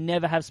luck. You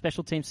never have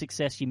special team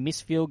success. You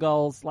miss field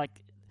goals. Like,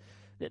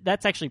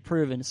 that's actually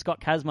proven. Scott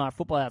Kazmar,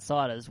 Football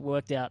Outsiders,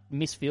 worked out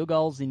missed field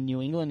goals in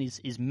New England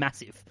is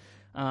massive.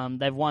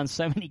 They've won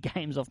so many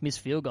games off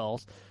missed field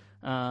goals.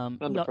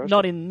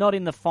 Not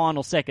in the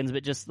final seconds,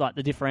 but just like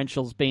the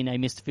differentials being a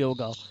missed field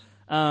goal.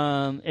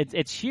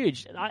 It's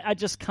huge. I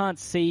just can't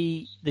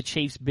see the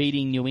Chiefs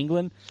beating New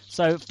England.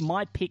 So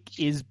my pick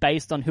is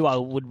based on who I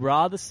would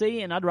rather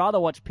see, and I'd rather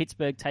watch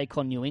Pittsburgh take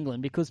on New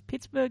England because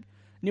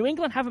New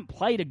England haven't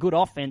played a good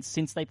offense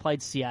since they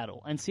played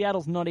Seattle, and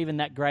Seattle's not even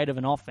that great of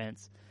an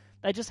offense.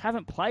 They just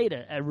haven't played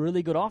a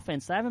really good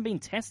offense. They haven't been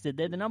tested.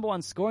 They're the number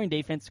 1 scoring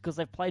defense because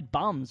they've played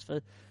bums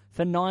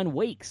for 9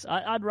 weeks.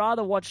 I'd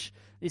rather watch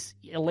this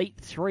Elite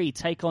 3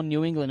 take on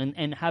New England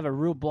and have a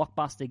real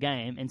blockbuster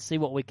game and see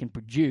what we can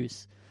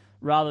produce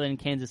rather than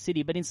Kansas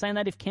City. But in saying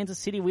that, if Kansas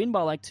City win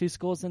by 2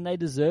 scores, then they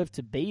deserve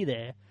to be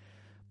there.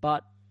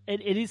 But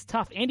it is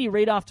tough. Andy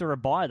Reid after a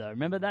bye, though.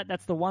 Remember that?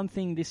 That's the one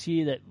thing this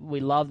year that we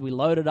loved. We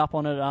loaded up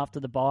on it after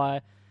the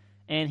bye,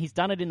 and he's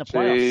done it in the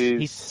playoffs.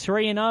 He's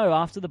 3-0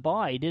 after the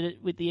bye. He did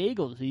it with the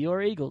Eagles,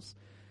 your Eagles.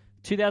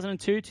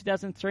 2002,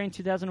 2003, and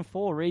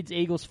 2004, Reid's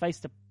Eagles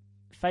faced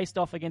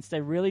off against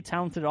a really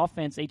talented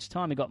offense each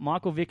time. He got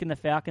Michael Vick and the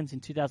Falcons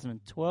in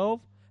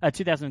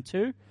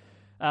 2002,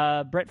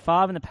 Brett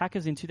Favre and the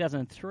Packers in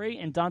 2003,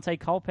 and Dante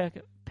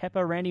Culpepper,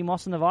 Randy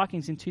Moss and the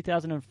Vikings in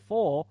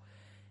 2004.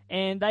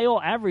 And they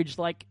all averaged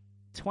like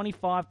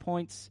 25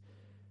 points,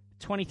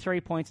 23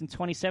 points, and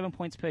 27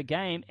 points per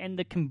game.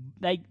 And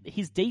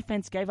his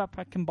defense gave up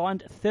a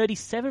combined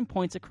 37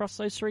 points across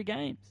those 3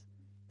 games.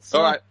 So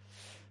all right.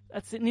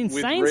 That's an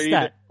insane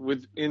stat.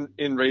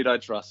 In Reid, I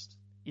trust.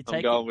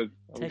 I'm going with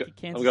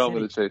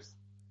the Chiefs.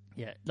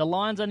 Yeah, the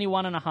line's only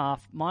 1.5,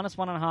 minus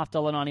 $1.5,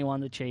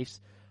 $1.91 the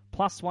Chiefs,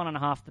 plus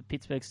 1.5 the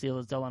Pittsburgh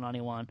Steelers,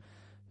 $1.91,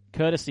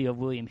 courtesy of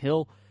William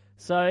Hill.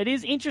 So it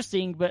is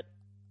interesting, but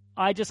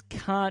I just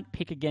can't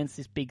pick against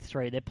this big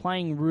 3. They're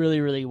playing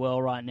really, really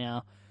well right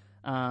now.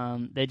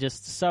 They're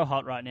just so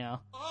hot right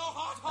now.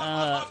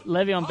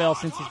 Le'Veon Bell,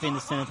 since he's been the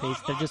centerpiece,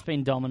 they've just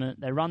been dominant.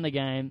 They run the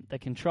game. They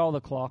control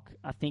the clock.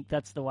 I think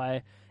that's the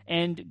way.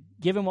 And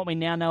given what we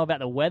now know about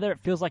the weather, it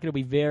feels like it'll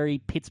be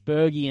very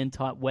Pittsburghian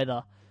type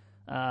weather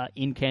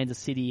in Kansas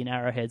City in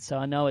Arrowhead. So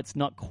I know it's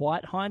not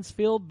quite Heinz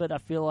Field, but I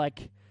feel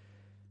like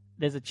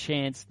there's a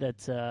chance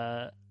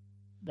that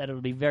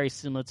it'll be very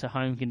similar to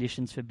home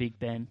conditions for Big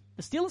Ben.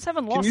 The Steelers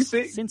haven't lost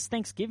since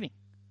Thanksgiving.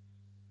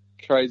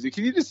 Crazy.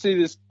 Can you just see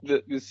this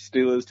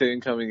Steelers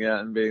team coming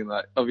out and being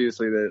like,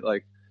 obviously they're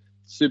like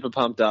super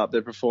pumped up,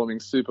 they're performing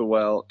super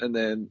well, and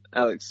then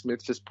Alex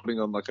Smith just putting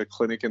on like a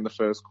clinic in the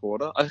first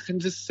quarter. I can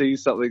just see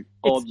something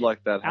odd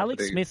like that happening.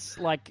 Alex Smith's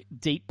like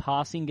deep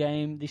passing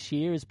game this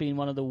year has been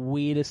one of the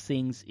weirdest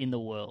things in the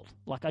world.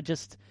 Like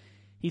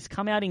he's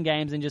come out in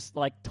games and just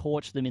like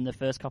torched them in the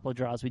first couple of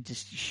drives with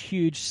just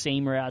huge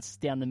seam routes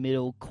down the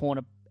middle,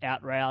 corner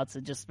out routes,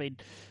 and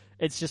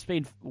it's just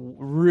been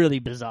really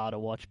bizarre to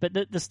watch. But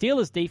the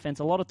Steelers' defense,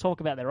 a lot of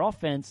talk about their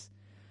offense.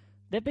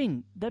 They've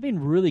been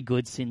really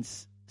good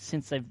since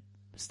they've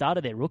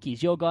started their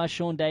rookies. Your guy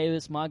Sean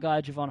Davis, my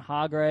guy Javon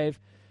Hargrave.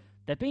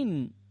 They've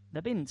been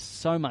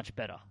so much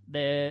better.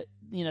 They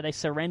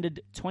surrendered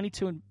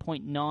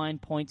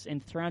 22.9 points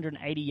and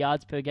 380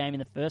 yards per game in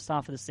the first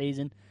half of the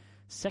season.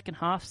 Second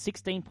half,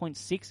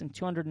 16.6 and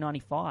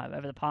 295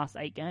 over the past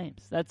 8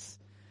 games. That's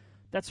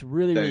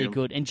really, really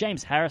good. And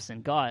James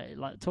Harrison, guy,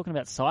 like talking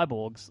about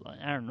cyborgs, like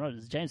Aaron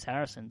Rodgers, James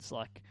Harrison's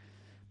like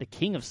the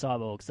king of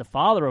cyborgs, the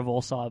father of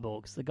all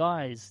cyborgs. The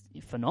guy is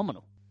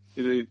phenomenal.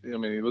 He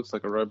looks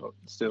like a robot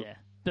still. Yeah.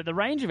 But the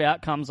range of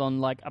outcomes on,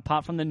 like,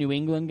 apart from the New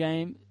England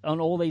game, on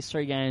all these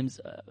 3 games,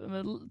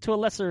 to a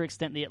lesser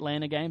extent the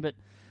Atlanta game, but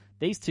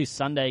these 2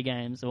 Sunday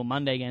games, or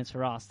Monday games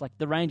for us, like,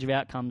 the range of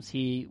outcomes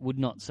here would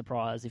not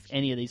surprise if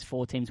any of these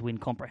 4 teams win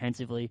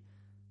comprehensively.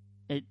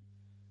 It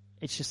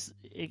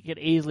could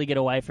easily get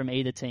away from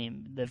either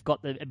team. They've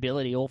got the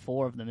ability, all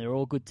 4 of them. They're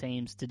all good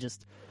teams to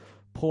just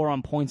pour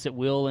on points at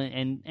will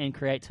and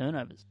create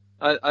turnovers.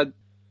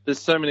 There's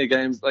so many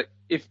games. Like,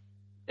 if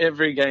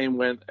every game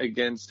went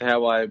against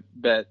how I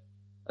bet,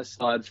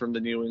 aside from the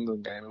New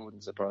England game, it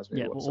wouldn't surprise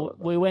me whatsoever.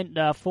 We went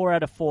 4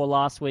 out of 4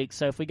 last week,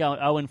 so if we go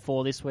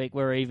 0-4 this week,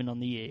 we're even on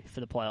the year for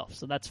the playoffs,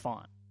 so that's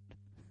fine.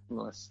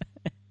 Nice.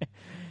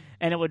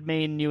 And it would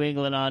mean New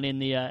England aren't in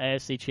the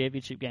AFC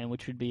Championship game,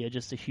 which would be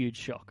just a huge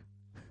shock.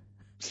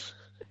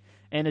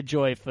 And a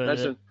joy for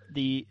imagine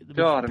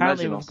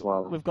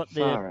we've got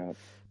the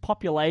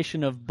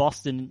population of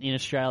Boston in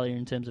Australia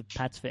in terms of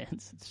Pats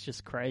fans. It's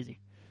just crazy.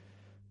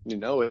 You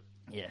know it.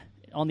 Yeah.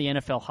 On the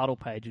NFL huddle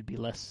page, it'd be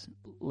less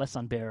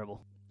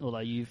unbearable. Although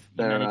you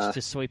managed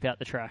to sweep out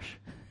the trash.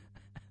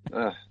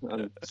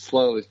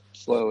 Slowly.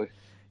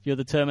 You're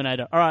the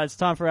Terminator. All right, it's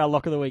time for our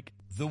Lock of the Week.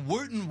 The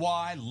Woot and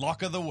Wye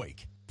Lock of the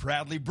Week.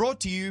 Proudly brought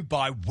to you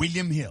by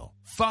William Hill.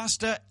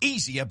 Faster,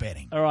 easier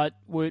betting. All right,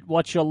 Woot,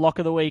 what's your Lock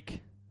of the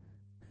Week?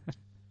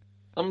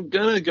 I'm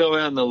going to go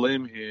out on the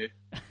limb here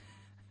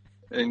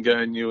and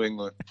go New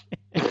England.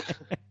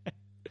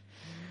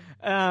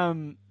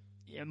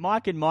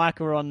 Mike and Mike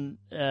were on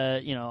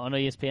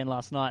ESPN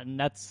last night, and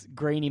that's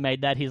Greeny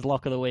made that his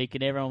Lock of the Week,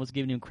 and everyone was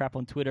giving him crap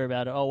on Twitter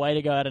about it. Oh, way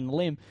to go out on a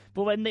limb.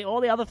 But when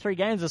all the other 3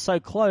 games are so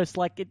close,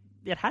 like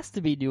it has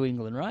to be New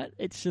England, right?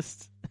 It's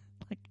just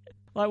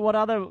like what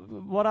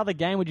other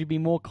game would you be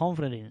more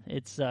confident in?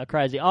 It's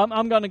crazy.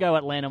 I'm going to go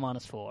Atlanta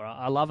 -4.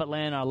 I love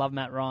Atlanta. I love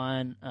Matt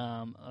Ryan.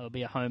 I'll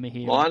be a homer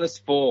here.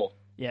 -4.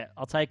 Yeah,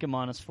 I'll take a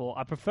 -4.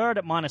 I prefer it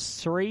at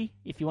 -3.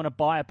 If you want to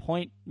buy a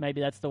point,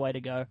 maybe that's the way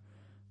to go.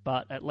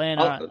 But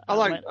Atlanta, I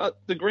like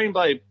the Green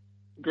Bay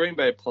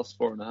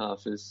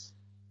 +4.5 is.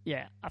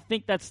 Yeah, I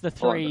think that's the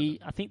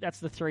 3. I think that's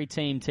the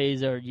 3-team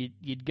teaser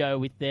you'd go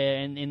with there.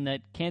 And in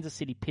that Kansas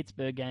City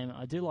Pittsburgh game,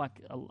 I do like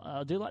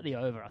the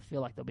over. I feel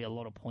like there'll be a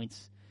lot of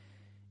points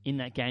in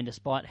that game,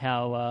 despite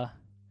how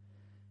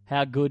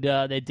good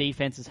their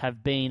defenses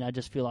have been. I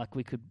just feel like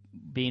we could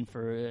be in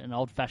for an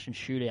old-fashioned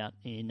shootout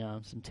in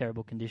some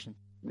terrible conditions.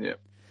 Yeah.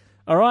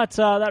 All right,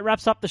 that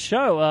wraps up the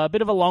show. A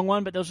bit of a long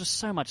one, but there was just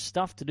so much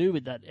stuff to do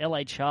with that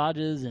LA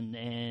Chargers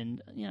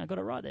and I got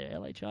it right there,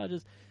 LA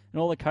Chargers,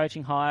 and all the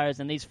coaching hires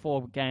and these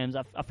 4 games.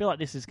 I feel like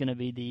this is going to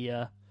be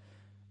the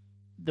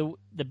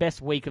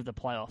best week of the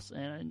playoffs.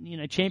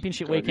 And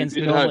championship weekends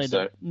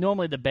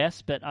normally the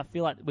best, but I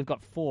feel like we've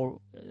got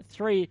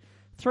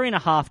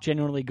 3.5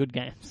 generally good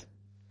games.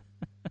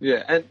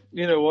 Yeah, and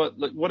you know what?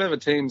 Like, whatever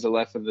teams are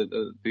left of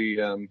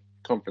the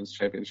conference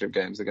championship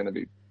games are going to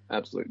be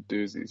absolute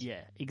doozies.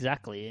 Yeah,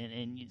 exactly,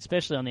 and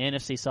especially on the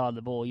NFC side of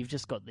the ball, you've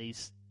just got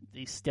these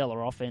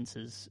stellar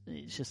offenses.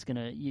 It's just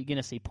you're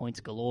gonna see points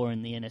galore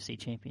in the NFC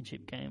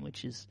Championship game,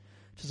 which is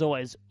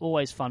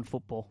always fun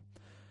football.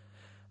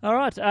 All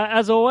right,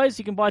 as always,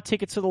 you can buy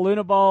tickets to the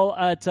Luna Bowl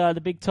at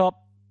the Big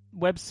Top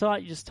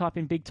website. You just type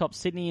in Big Top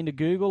Sydney into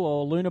Google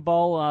or Luna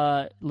Bowl,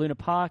 Luna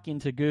Park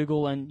into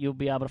Google, and you'll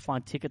be able to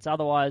find tickets.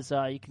 Otherwise,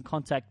 you can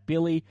contact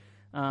Billy.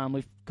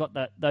 We've got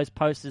those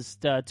posters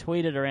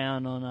tweeted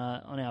around on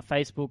our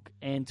Facebook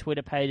and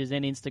Twitter pages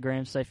and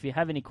Instagram. So if you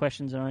have any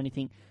questions or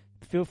anything,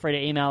 feel free to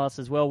email us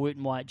as well,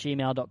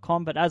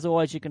 wootenwhite@gmail.com. But as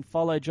always, you can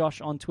follow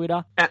Josh on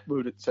Twitter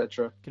 @Woot,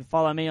 etc. You can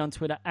follow me on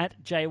Twitter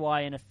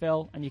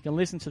 @JYNFL, and you can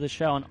listen to the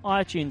show on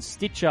iTunes,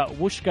 Stitcher,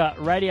 Wooshka,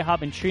 Radio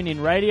Hub, and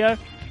TuneIn Radio.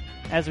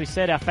 As we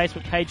said, our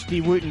Facebook page,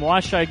 The Woot and Why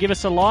Show. Give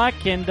us a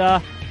like, and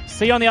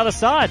see you on the other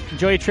side.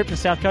 Enjoy your trip to the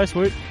South Coast,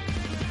 Woot.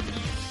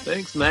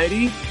 Thanks,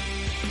 matey.